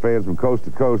our weather fans from coast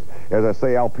to coast. As I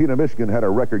say, Alpena, Michigan had a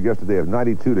record yesterday of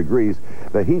 92 degrees.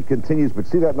 The heat continues, but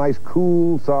see that nice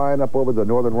cool sign up over the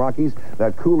northern Rockies?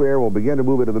 That cool air will begin to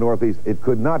move into the northeast. It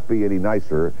could not be any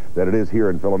nicer than it is here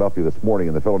in Philadelphia this morning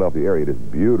in the Philadelphia area. It is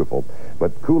beautiful,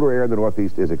 but cooler air in the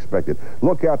northeast is expected.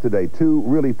 Look out today. Two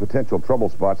really potential trouble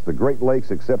spots: the Great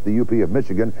Lakes, except the UP of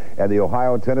Michigan, and the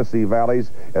Ohio and Tennessee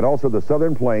valleys, and also the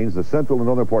southern plains, the central and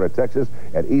northern part of Texas,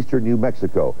 and eastern New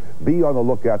Mexico. Be on the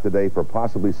lookout today for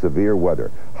possibly severe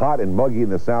weather. Hot and muggy in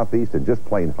the southeast and just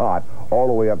plain hot all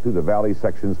the way up through the valley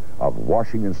sections of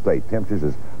Washington State. Temperatures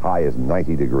as high as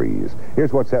 90 degrees.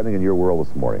 Here's what's happening in your world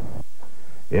this morning.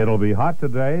 It'll be hot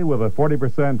today with a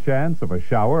 40% chance of a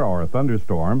shower or a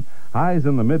thunderstorm. Highs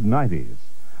in the mid-90s.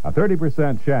 A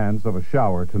 30% chance of a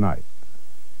shower tonight.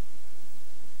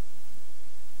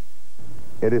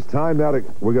 It is time now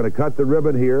we're going to cut the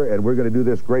ribbon here, and we're going to do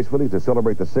this gracefully to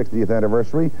celebrate the 60th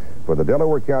anniversary for the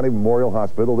Delaware County Memorial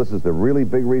Hospital. This is the really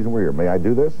big reason we're here. May I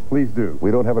do this? Please do.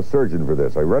 We don't have a surgeon for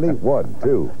this. Are you ready? 1,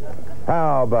 2.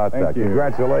 How about that?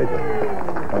 Congratulations.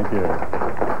 Thank you.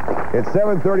 It's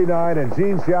 7:39, and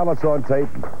Gene Shallot's on tape.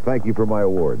 Thank you for my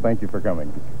award. Thank you for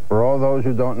coming. For all those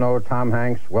who don't know Tom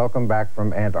Hanks, welcome back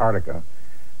from Antarctica.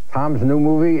 Tom's new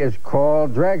movie is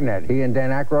called Dragnet. He and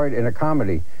Dan Aykroyd in a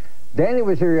comedy. Danny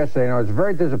was here yesterday, and I was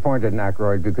very disappointed in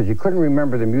Aykroyd because he couldn't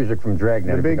remember the music from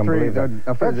Dragnet. The big three.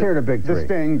 Let's hear the big three. The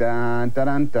Sting, da da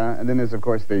da da, and then there's of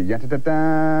course the ya da da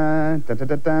da da da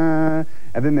da da,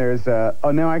 and then there's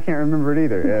oh no, I can't remember it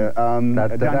either. Da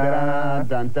da da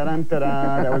da da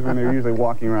da. That was when they were usually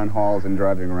walking around halls and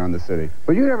driving around the city.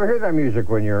 But you never hear that music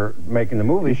when you're making the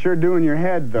movie. You sure do in your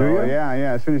head, though. Do you? Yeah,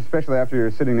 yeah. As soon as, especially after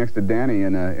you're sitting next to Danny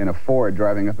in a Ford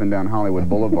driving up and down Hollywood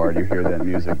Boulevard, you hear that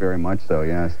music very much so.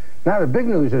 Yes. Now, the big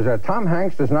news is that Tom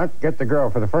Hanks does not get the girl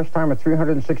for the first time in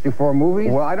 364 movies.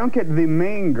 Well, I don't get the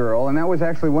main girl, and that was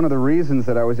actually one of the reasons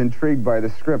that I was intrigued by the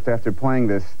script after playing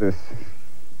this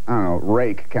I don't know,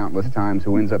 rake countless times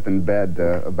who ends up in bed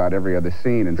about every other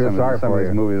scene in some of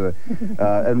these movies.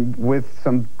 And with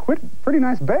some pretty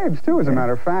nice babes, too, as a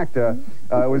matter of fact. It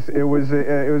was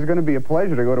going to be a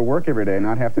pleasure to go to work every day and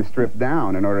not have to strip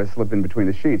down in order to slip in between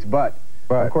the sheets. But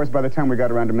of course, by the time we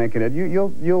got around to making it,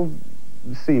 you'll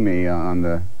see me on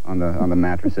the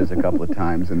mattresses a couple of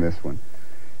times in this one.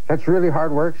 That's really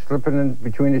hard work, slipping in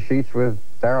between the sheets with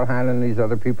Daryl Hannah and these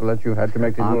other people that you've had to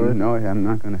make these movies? No, I'm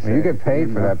not going to say. Well, you get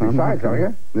paid for that besides, don't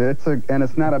you? And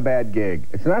it's not a bad gig.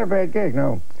 It's not a bad gig,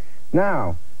 no.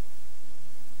 Now,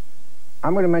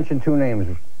 I'm going to mention two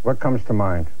names. What comes to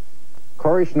mind?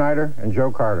 Corey Snyder and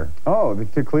Joe Carter. Oh,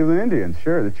 the Cleveland Indians,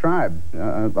 sure, the tribe.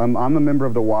 I'm a member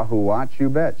of the Wahoo Watch, you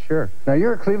bet, sure. Now,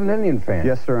 you're a Cleveland Indian fan.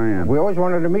 Yes, sir, I am. We always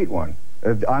wanted to meet one.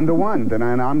 I'm the one, and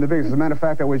I'm the biggest. As a matter of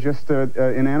fact, I was just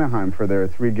in Anaheim for their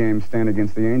 3-game stand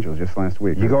against the Angels just last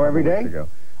week. You go every day?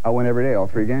 I went every day, all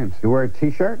 3 games. You wear a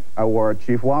T-shirt? I wore a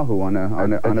Chief Wahoo on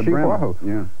a Chief brim. Wahoo.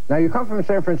 Yeah. Now, you come from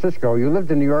San Francisco. You lived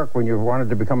in New York when you wanted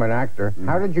to become an actor.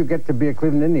 How did you get to be a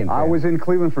Cleveland Indian fan? I was in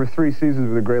Cleveland for 3 seasons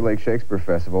with the Great Lakes Shakespeare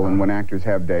Festival, and when actors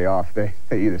have day off, they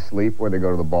either sleep or they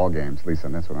go to the ball games. At least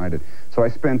that's what I did. So I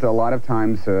spent a lot of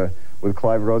times with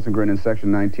Clive Rosengren in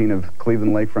Section 19 of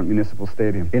Cleveland Lakefront Municipal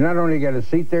Stadium. You not only get a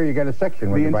seat there, you get a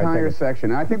section. The entire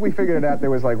section. I think we figured it out. There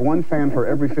was like 1 fan for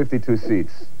every 52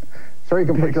 seats. So you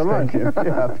can put your lunch. Yeah,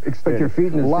 put your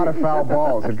feet in the seat. A lot of foul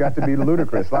balls. It got to be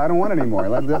ludicrous. I don't want any more.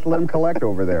 Let's let them collect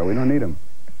over there. We don't need them.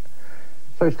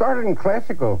 So you started in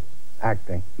classical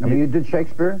acting. I mean, you did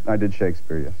Shakespeare? I did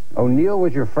Shakespeare, yes. O'Neill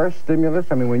was your first stimulus?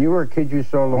 I mean, when you were a kid, you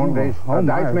saw Long Days.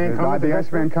 The Iceman Comet? The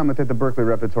Iceman Comet at the Berkeley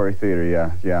Repertory Theater,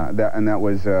 yeah. That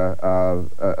was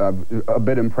a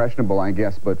bit impressionable, I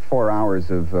guess, but 4 hours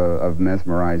of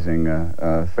mesmerizing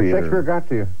theater. But Shakespeare got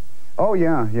to you. Oh,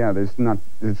 yeah, it's not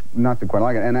quite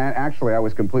like it. And actually, I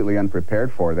was completely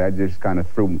unprepared for that. They just kind of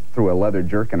threw a leather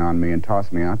jerkin on me and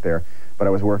tossed me out there. But I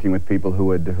was working with people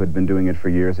who had been doing it for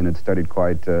years and had studied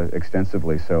quite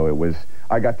extensively. So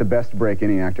I got the best break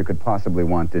any actor could possibly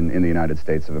want in the United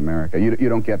States of America. You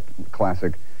don't get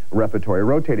classic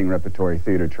rotating repertory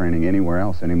theater training anywhere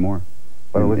else anymore.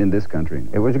 Well, in this country.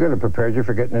 It was good. It prepared you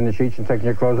for getting in the sheets and taking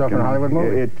your clothes off in Hollywood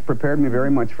movies. It prepared me very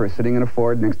much for sitting in a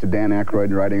Ford next to Dan Aykroyd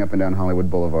and riding up and down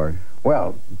Hollywood Boulevard.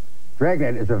 Well,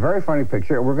 Dragnet is a very funny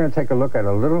picture. We're going to take a look at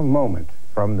a little moment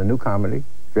from the new comedy,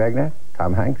 Dragnet,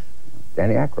 Tom Hanks,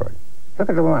 Danny Aykroyd. Look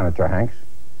at the monitor, Hanks.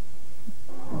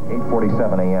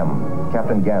 8:47 a.m.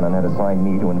 Captain Gannon had assigned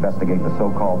me to investigate the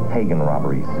so-called pagan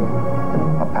robberies,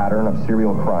 a pattern of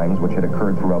serial crimes which had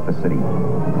occurred throughout the city.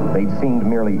 They'd seemed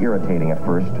merely irritating at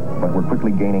first, but were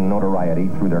quickly gaining notoriety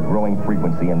through their growing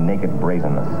frequency and naked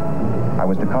brazenness. I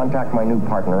was to contact my new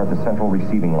partner at the central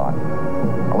receiving lot.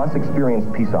 A less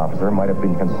experienced peace officer might have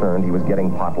been concerned he was getting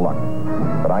pot luck,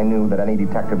 but I knew that any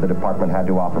detective the department had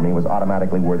to offer me was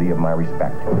automatically worthy of my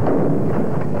respect.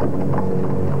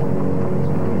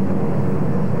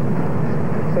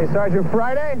 Say, Sergeant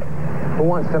Friday? Who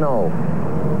wants to know?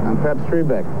 I'm Pep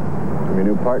Strebeck. I'm your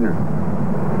new partner.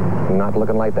 Not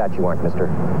looking like that you aren't, mister.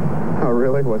 Oh,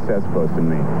 really? What's that supposed to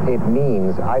mean? It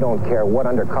means I don't care what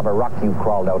undercover rock you've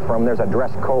crawled out from. There's a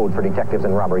dress code for detectives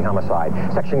in robbery homicide.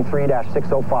 Section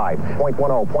 3-605,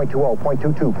 .10, .20,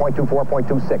 .22, .24,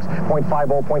 .26,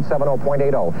 .50, .70,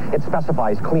 .80. It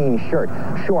specifies clean shirt,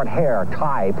 short hair,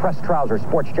 tie, pressed trousers,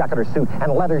 sports jacket or suit,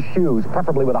 and leather shoes,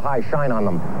 preferably with a high shine on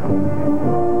them.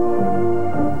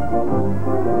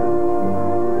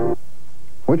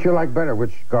 Which you like better?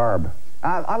 Which garb?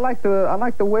 I like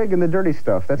the wig and the dirty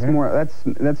stuff. That's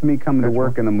that's me coming to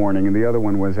work in the morning, and the other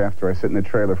one was after I sit in the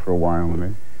trailer for a while and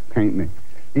they paint me.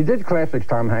 You did classics,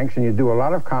 Tom Hanks, and you do a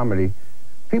lot of comedy.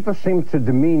 People seem to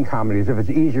demean comedies if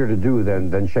it's easier to do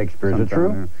than Shakespeare. Is it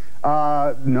true?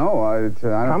 No. I don't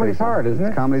Comedy's hard, isn't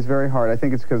it? Comedy's very hard. I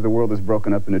think it's because the world is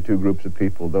broken up into 2 groups of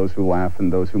people: those who laugh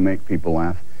and those who make people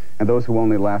laugh. And those who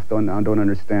only laugh don't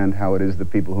understand how it is the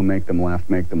people who make them laugh,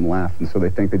 and so they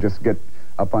think they just get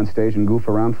up on stage and goof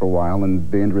around for a while,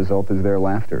 and the end result is their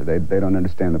laughter. They don't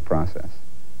understand the process.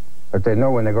 But they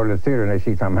know when they go to the theater and they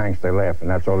see Tom Hanks, they laugh, and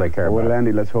that's all they care about. Well,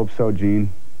 Andy, let's hope so,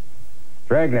 Gene.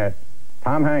 Dragnet,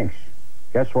 Tom Hanks.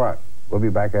 Guess what? We'll be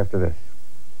back after this.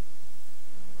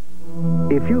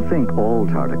 If you think all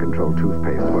tartar control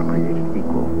toothpaste were created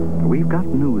equal, we've got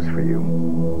news for you.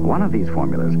 One of these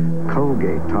formulas,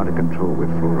 Colgate Tartar Control with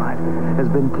Fluoride, has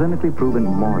been clinically proven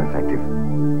more effective.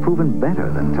 Proven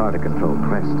better than Tartar Control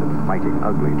Crest at fighting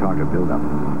ugly tartar buildup.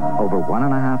 Over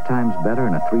 1.5 times better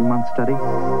in a 3-month study,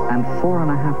 and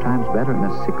 4.5 times better in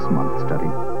a 6-month study.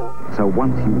 So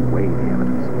once you weigh the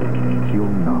evidence, you'll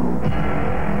know.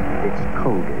 It's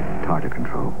Colgate Tartar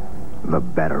Control, the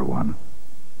better one.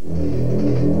 There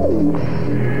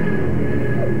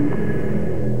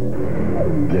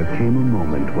came a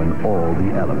moment when all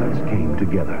the elements came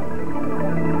together,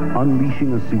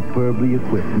 unleashing a superbly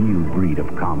equipped new breed of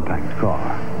compact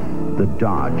car, the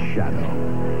Dodge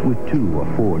Shadow, with 2 or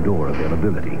 4-door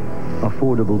availability,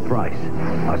 affordable price,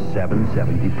 a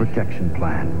 770 protection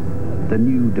plan. The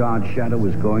new Dodge Shadow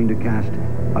is going to cast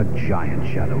a giant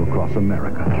shadow across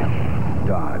America.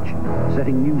 Dodge,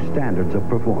 setting new standards of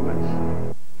performance.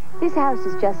 This house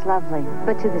is just lovely,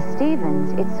 but to the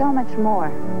Stevens, it's so much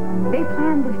more. They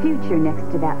planned the future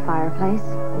next to that fireplace,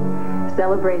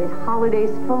 celebrated holidays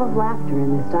full of laughter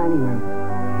in this dining room,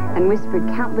 and whispered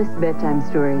countless bedtime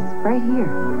stories right here.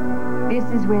 This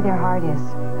is where their heart is.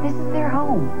 This is their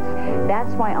home.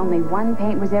 That's why only one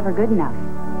paint was ever good enough.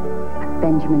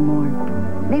 Benjamin Moore.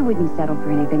 They wouldn't settle for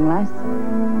anything less.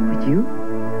 Would you?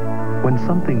 When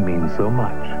something means so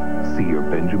much, see your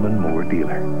Benjamin Moore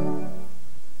dealer.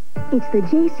 It's the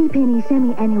JCPenney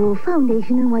semi-annual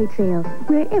Foundation and White Sale,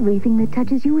 where everything that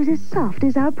touches you is as soft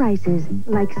as our prices.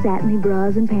 Like satiny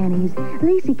bras and panties,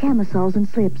 lacy camisoles and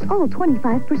slips, all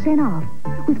 25% off.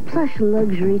 With plush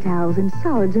luxury towels in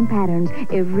solids and patterns,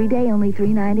 every day only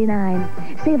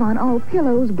 $3.99. Save on all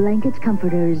pillows, blankets,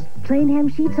 comforters. Plain hem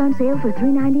sheets on sale for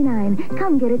 $3.99.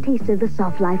 Come get a taste of the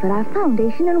soft life at our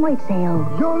Foundation and White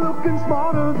Sale. You're looking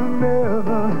smarter than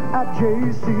ever at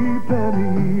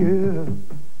JCPenney, yeah.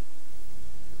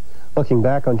 Looking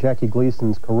back on Jackie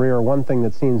Gleason's career, one thing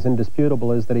that seems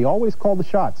indisputable is that he always called the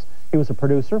shots. He was a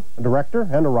producer, a director,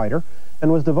 and a writer, and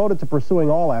was devoted to pursuing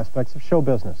all aspects of show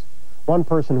business. One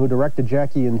person who directed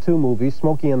Jackie in 2 movies,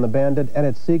 Smokey and the Bandit, and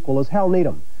its sequel is Hal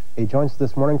Needham. He joins us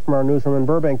this morning from our newsroom in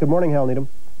Burbank. Good morning, Hal Needham.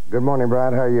 Good morning,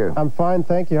 Brad. How are you? I'm fine,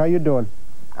 thank you. How you doing?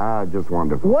 Just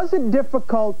wonderful. Was it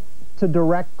difficult to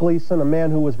direct Gleason, a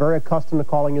man who was very accustomed to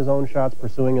calling his own shots,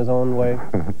 pursuing his own way?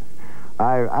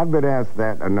 I've been asked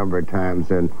that a number of times,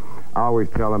 and I always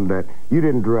tell him that you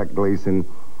didn't direct Gleason.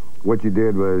 What you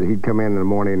did was he'd come in the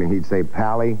morning and he'd say,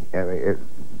 Pally.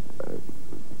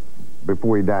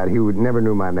 Before he died, he never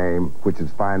knew my name, which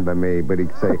is fine by me, but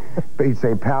he'd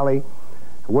say, Pally,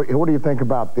 what do you think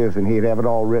about this? And he'd have it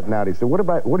all written out. He'd say, what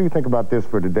do you think about this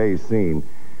for today's scene?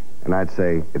 And I'd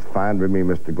say, it's fine with me,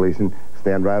 Mr. Gleason.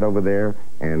 Stand right over there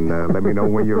and let me know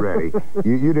when you're ready.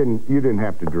 You didn't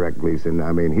have to direct Gleason.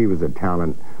 I mean, he was a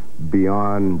talent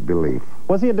beyond belief.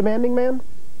 Was he a demanding man?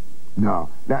 No.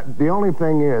 Now, the only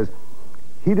thing is,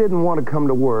 he didn't want to come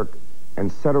to work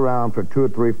and sit around for 2 or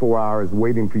 3, 4 hours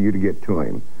waiting for you to get to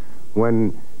him.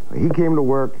 When he came to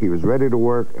work, he was ready to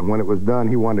work, and when it was done,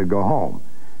 he wanted to go home.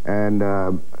 And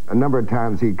a number of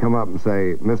times he'd come up and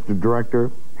say, Mr. Director,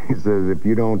 he says, if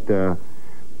you don't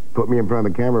put me in front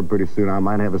of the camera pretty soon, I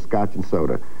might have a scotch and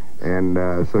soda.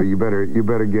 And so you better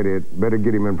get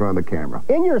him in front of the camera.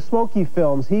 In your Smokey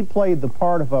films, he played the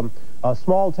part of a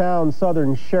small-town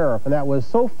southern sheriff, and that was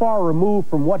so far removed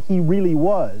from what he really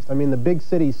was. I mean, the big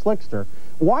city slickster.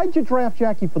 Why'd you draft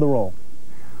Jackie for the role?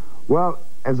 Well,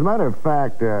 as a matter of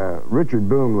fact, Richard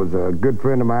Boone was a good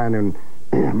friend of mine, and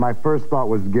my first thought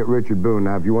was to get Richard Boone.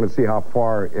 Now, if you want to see how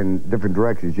far in different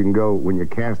directions you can go when you're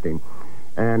casting,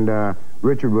 and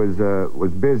Richard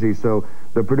was busy, so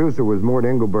the producer was Mort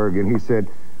Engelberg, and he said,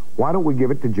 why don't we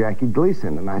give it to Jackie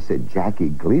Gleason? And I said, Jackie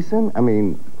Gleason? I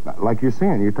mean, like you're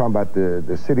saying, you're talking about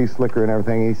the city slicker and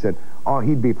everything. He said, oh,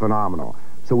 he'd be phenomenal.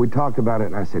 So we talked about it,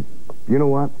 and I said, you know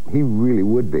what? He really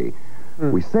would be.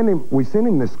 We sent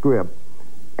him the script,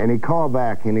 and he called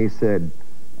back, and he said,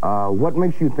 what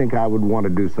makes you think I would want to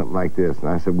do something like this? And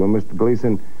I said, well, Mr.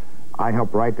 Gleason, I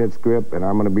helped write that script, and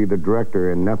I'm going to be the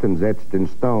director, and nothing's etched in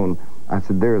stone. I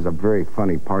said, there is a very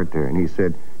funny part there. And he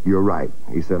said, you're right.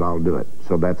 He said, I'll do it.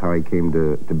 So that's how he came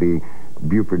to be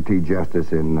Buford T.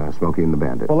 Justice in Smokey and the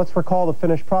Bandit. Well, let's recall the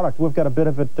finished product. We've got a bit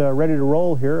of it ready to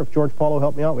roll here. If George Paul will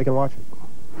help me out, we can watch it.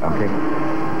 Okay.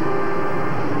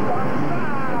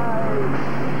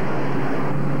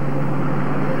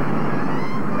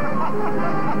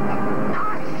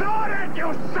 I saw that,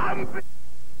 you son of a...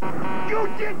 You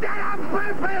did that on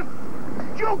purpose!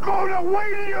 You're going to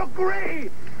wait till you agree!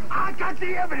 I got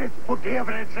the evidence. Put the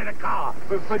evidence in the car.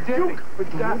 Put the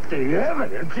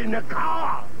evidence in the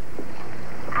car.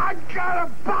 I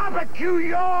gotta barbecue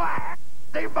your ass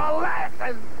in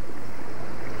molasses.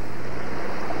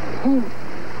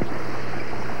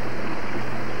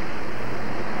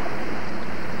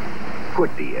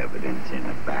 Put the evidence in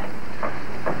the back.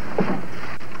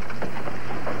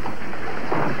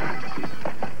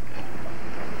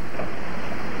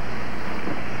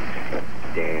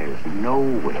 There's no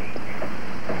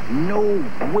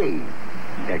way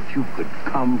that you could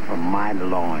come from my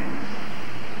loins.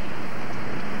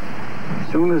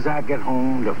 soon as I get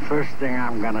home, the first thing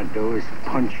I'm gonna do is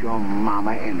punch your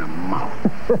mama in the mouth.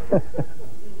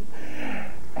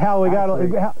 Hal, we got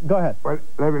to... Go ahead. Well,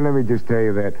 let me just tell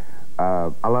you that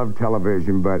I love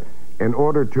television, but in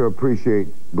order to appreciate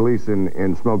Gleason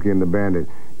in Smokey and the Bandit,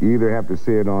 you either have to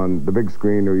see it on the big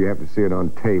screen or you have to see it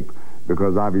on tape,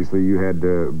 because obviously you had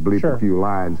to bleep a few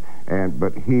lines.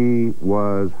 But he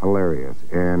was hilarious,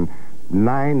 and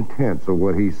 9/10 of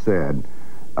what he said,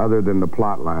 other than the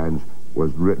plot lines,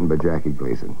 was written by Jackie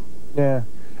Gleason. Yeah.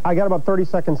 I got about 30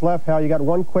 seconds left, Hal. You got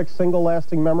one quick, single,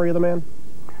 lasting memory of the man?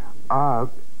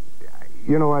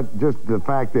 You know what? Just the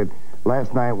fact that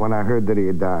last night when I heard that he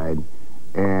had died,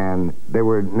 and they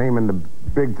were naming the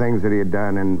big things that he had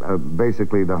done, and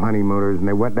basically the honeymooners, and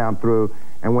they went down through,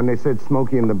 and when they said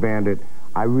Smokey and the Bandit,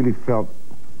 I really felt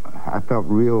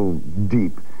real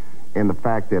deep in the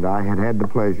fact that I had had the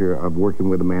pleasure of working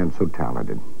with a man so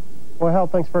talented. Well, Hal,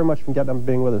 thanks very much for getting up and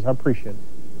being with us. I appreciate it.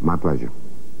 My pleasure.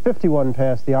 51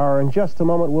 past the hour. In just a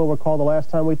moment, we'll recall the last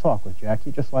time we talked with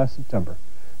Jackie, just last September.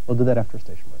 We'll do that after a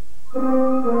station break.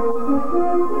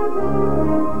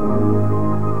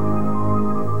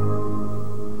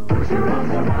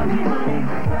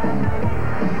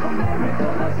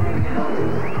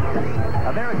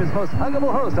 America's most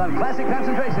huggable host on Classic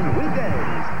Concentration weekdays.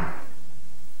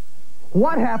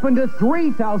 What happened to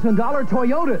 $3,000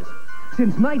 Toyotas?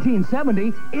 Since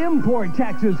 1970, import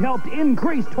taxes helped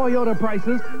increase Toyota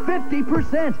prices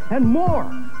 50% and more.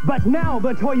 But now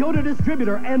the Toyota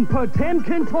distributor and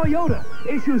Potemkin Toyota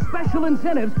issue special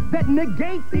incentives that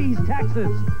negate these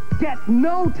taxes. Get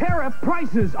no tariff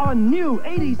prices on new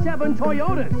 87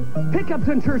 Toyotas. Pickups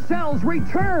and Tercels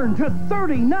return to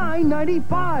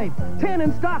 $39.95. 10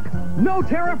 in stock. No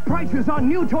tariff prices on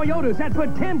new Toyotas at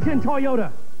Potemkin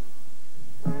Toyota.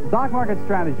 Stock Market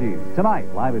Strategies, tonight,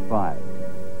 live at 5.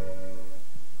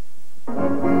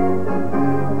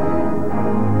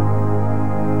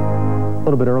 A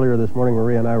little bit earlier this morning,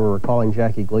 Maria and I were recalling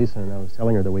Jackie Gleason, and I was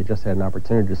telling her that we just had an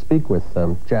opportunity to speak with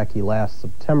Jackie last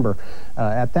September.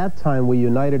 At that time, we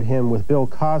united him with Bill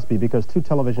Cosby because two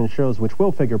television shows which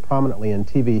will figure prominently in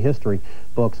TV history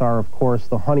books are, of course,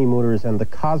 The Honeymooners and The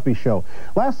Cosby Show.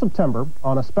 Last September,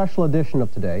 on a special edition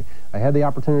of Today, I had the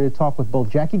opportunity to talk with both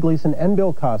Jackie Gleason and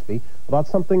Bill Cosby about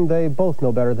something they both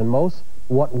know better than most: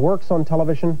 what works on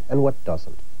television and what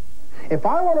doesn't. If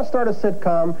I want to start a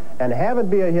sitcom and have it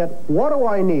be a hit, what do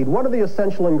I need? What are the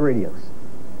essential ingredients?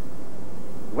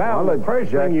 Well, the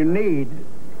first thing you need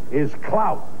is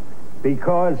clout.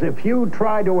 Because if you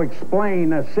try to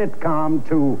explain a sitcom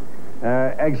to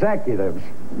executives,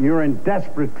 you're in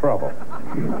desperate trouble.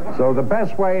 So the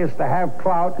best way is to have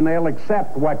clout, and they'll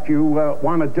accept what you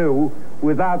want to do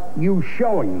without you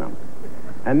showing them.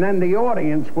 And then the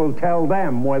audience will tell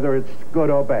them whether it's good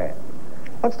or bad.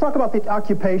 Let's talk about the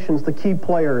occupations the key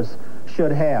players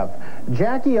should have.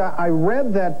 Jackie, I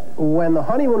read that when The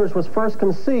Honeymooners was first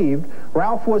conceived,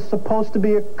 Ralph was supposed to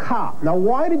be a cop. Now,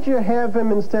 why did you have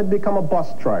him instead become a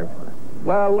bus driver?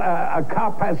 Well, a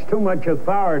cop has too much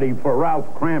authority for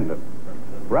Ralph Cramden.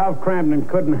 Ralph Cramden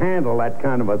couldn't handle that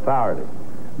kind of authority.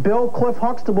 Bill Cliff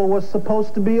Huxtable was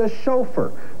supposed to be a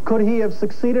chauffeur. Could he have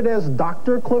succeeded as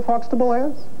Dr. Cliff Huxtable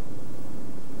has?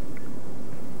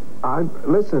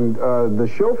 Listen, the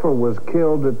chauffeur was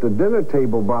killed at the dinner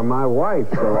table by my wife,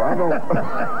 so I don't,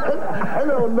 I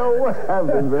don't know what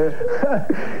happened there.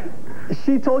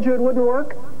 She told you it wouldn't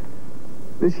work?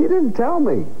 She didn't tell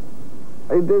me.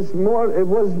 It was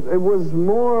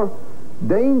more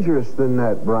dangerous than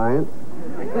that, Bryant.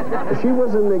 She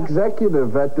was an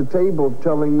executive at the table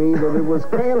telling me that it was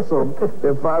canceled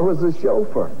if I was a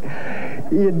chauffeur.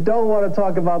 You don't want to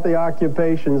talk about the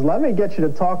occupations. Let me get you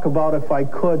to talk about, if I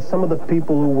could, some of the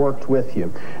people who worked with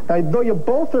you. Now, though you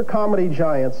both are comedy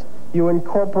giants, you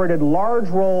incorporated large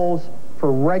roles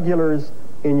for regulars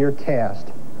in your cast.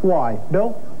 Why?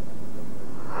 Bill?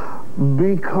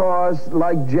 Because,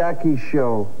 like Jackie's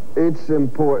show, it's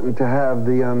important to have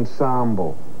the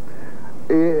ensemble.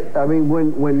 I mean,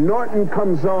 when Norton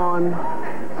comes on,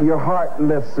 your heart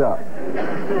lifts up.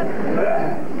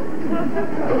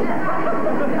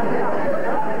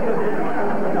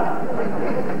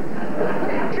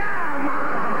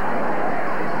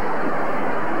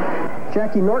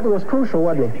 Jackie, Norton was crucial,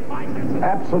 wasn't he?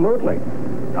 Absolutely.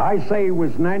 I say he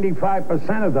was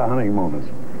 95% of the Honeymooners.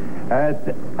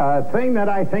 A thing that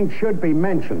I think should be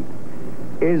mentioned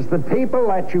is the people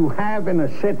that you have in a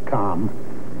sitcom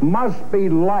must be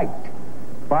liked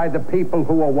by the people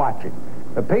who are watching.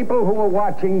 The people who are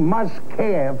watching must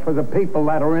care for the people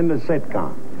that are in the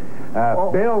sitcom.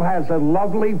 Bill has a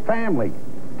lovely family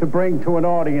to bring to an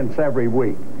audience every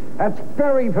week. That's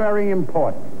very, very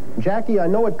important. Jackie, I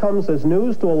know it comes as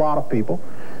news to a lot of people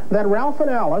that Ralph and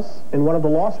Alice, in one of the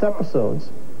lost episodes,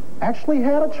 actually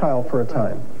had a child for a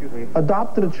time,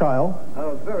 adopted a child,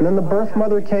 and then the birth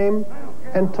mother came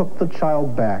and took the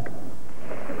child back.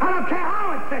 I don't care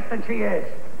how insistent she is.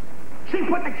 She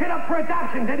put the kid up for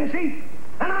adoption, didn't she?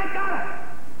 And I got her.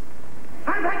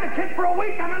 I've had the kid for a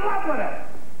week. I'm in love with her.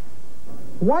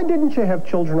 Why didn't you have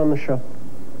children on the show?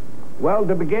 Well,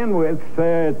 to begin with,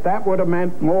 that would have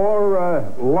meant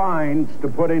more lines to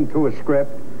put into a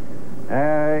script.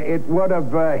 It would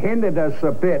have hindered us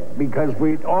a bit because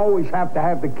we'd always have to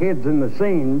have the kids in the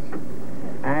scenes.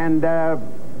 And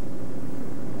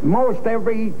most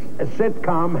every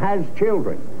sitcom has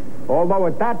children, although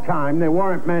at that time there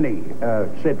weren't many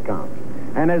sitcoms.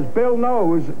 And as Bill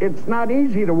knows, it's not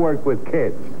easy to work with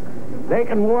kids. They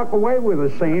can walk away with a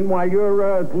scene while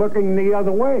you're looking the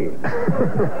other way.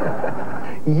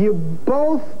 You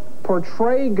both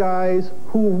portray guys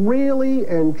who really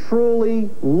and truly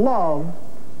love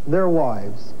their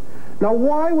wives. Now,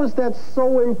 why was that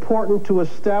so important to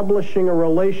establishing a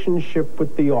relationship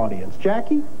with the audience?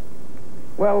 Jackie?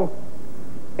 Well,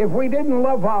 if we didn't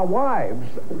love our wives,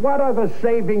 what other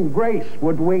saving grace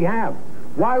would we have?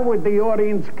 Why would the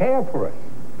audience care for us?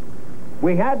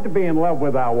 We had to be in love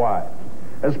with our wives,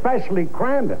 especially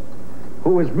Crandon,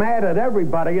 who was mad at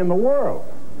everybody in the world.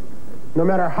 No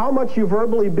matter how much you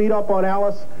verbally beat up on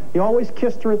Alice, you always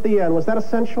kissed her at the end. Was that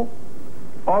essential?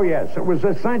 Oh, yes. It was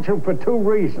essential for two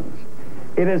reasons.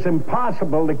 It is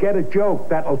impossible to get a joke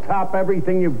that'll top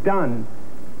everything you've done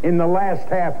in the last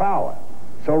half hour.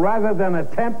 So rather than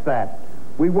attempt that,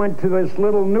 we went to this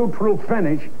little neutral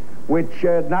finish, which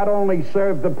not only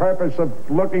served the purpose of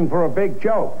looking for a big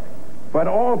joke, but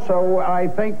also, I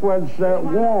think, was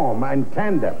warm and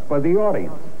tender for the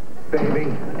audience.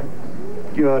 Baby,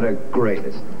 you're the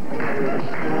greatest.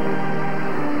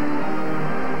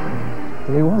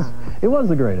 It was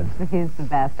the greatest. He's the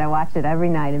best. I watch it every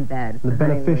night in bed. The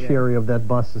beneficiary of that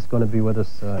bus is going to be with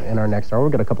us in our next hour.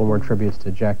 We've got a couple more tributes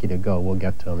to Jackie to go. We'll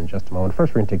get to them in just a moment.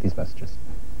 First, we're going to take these messages.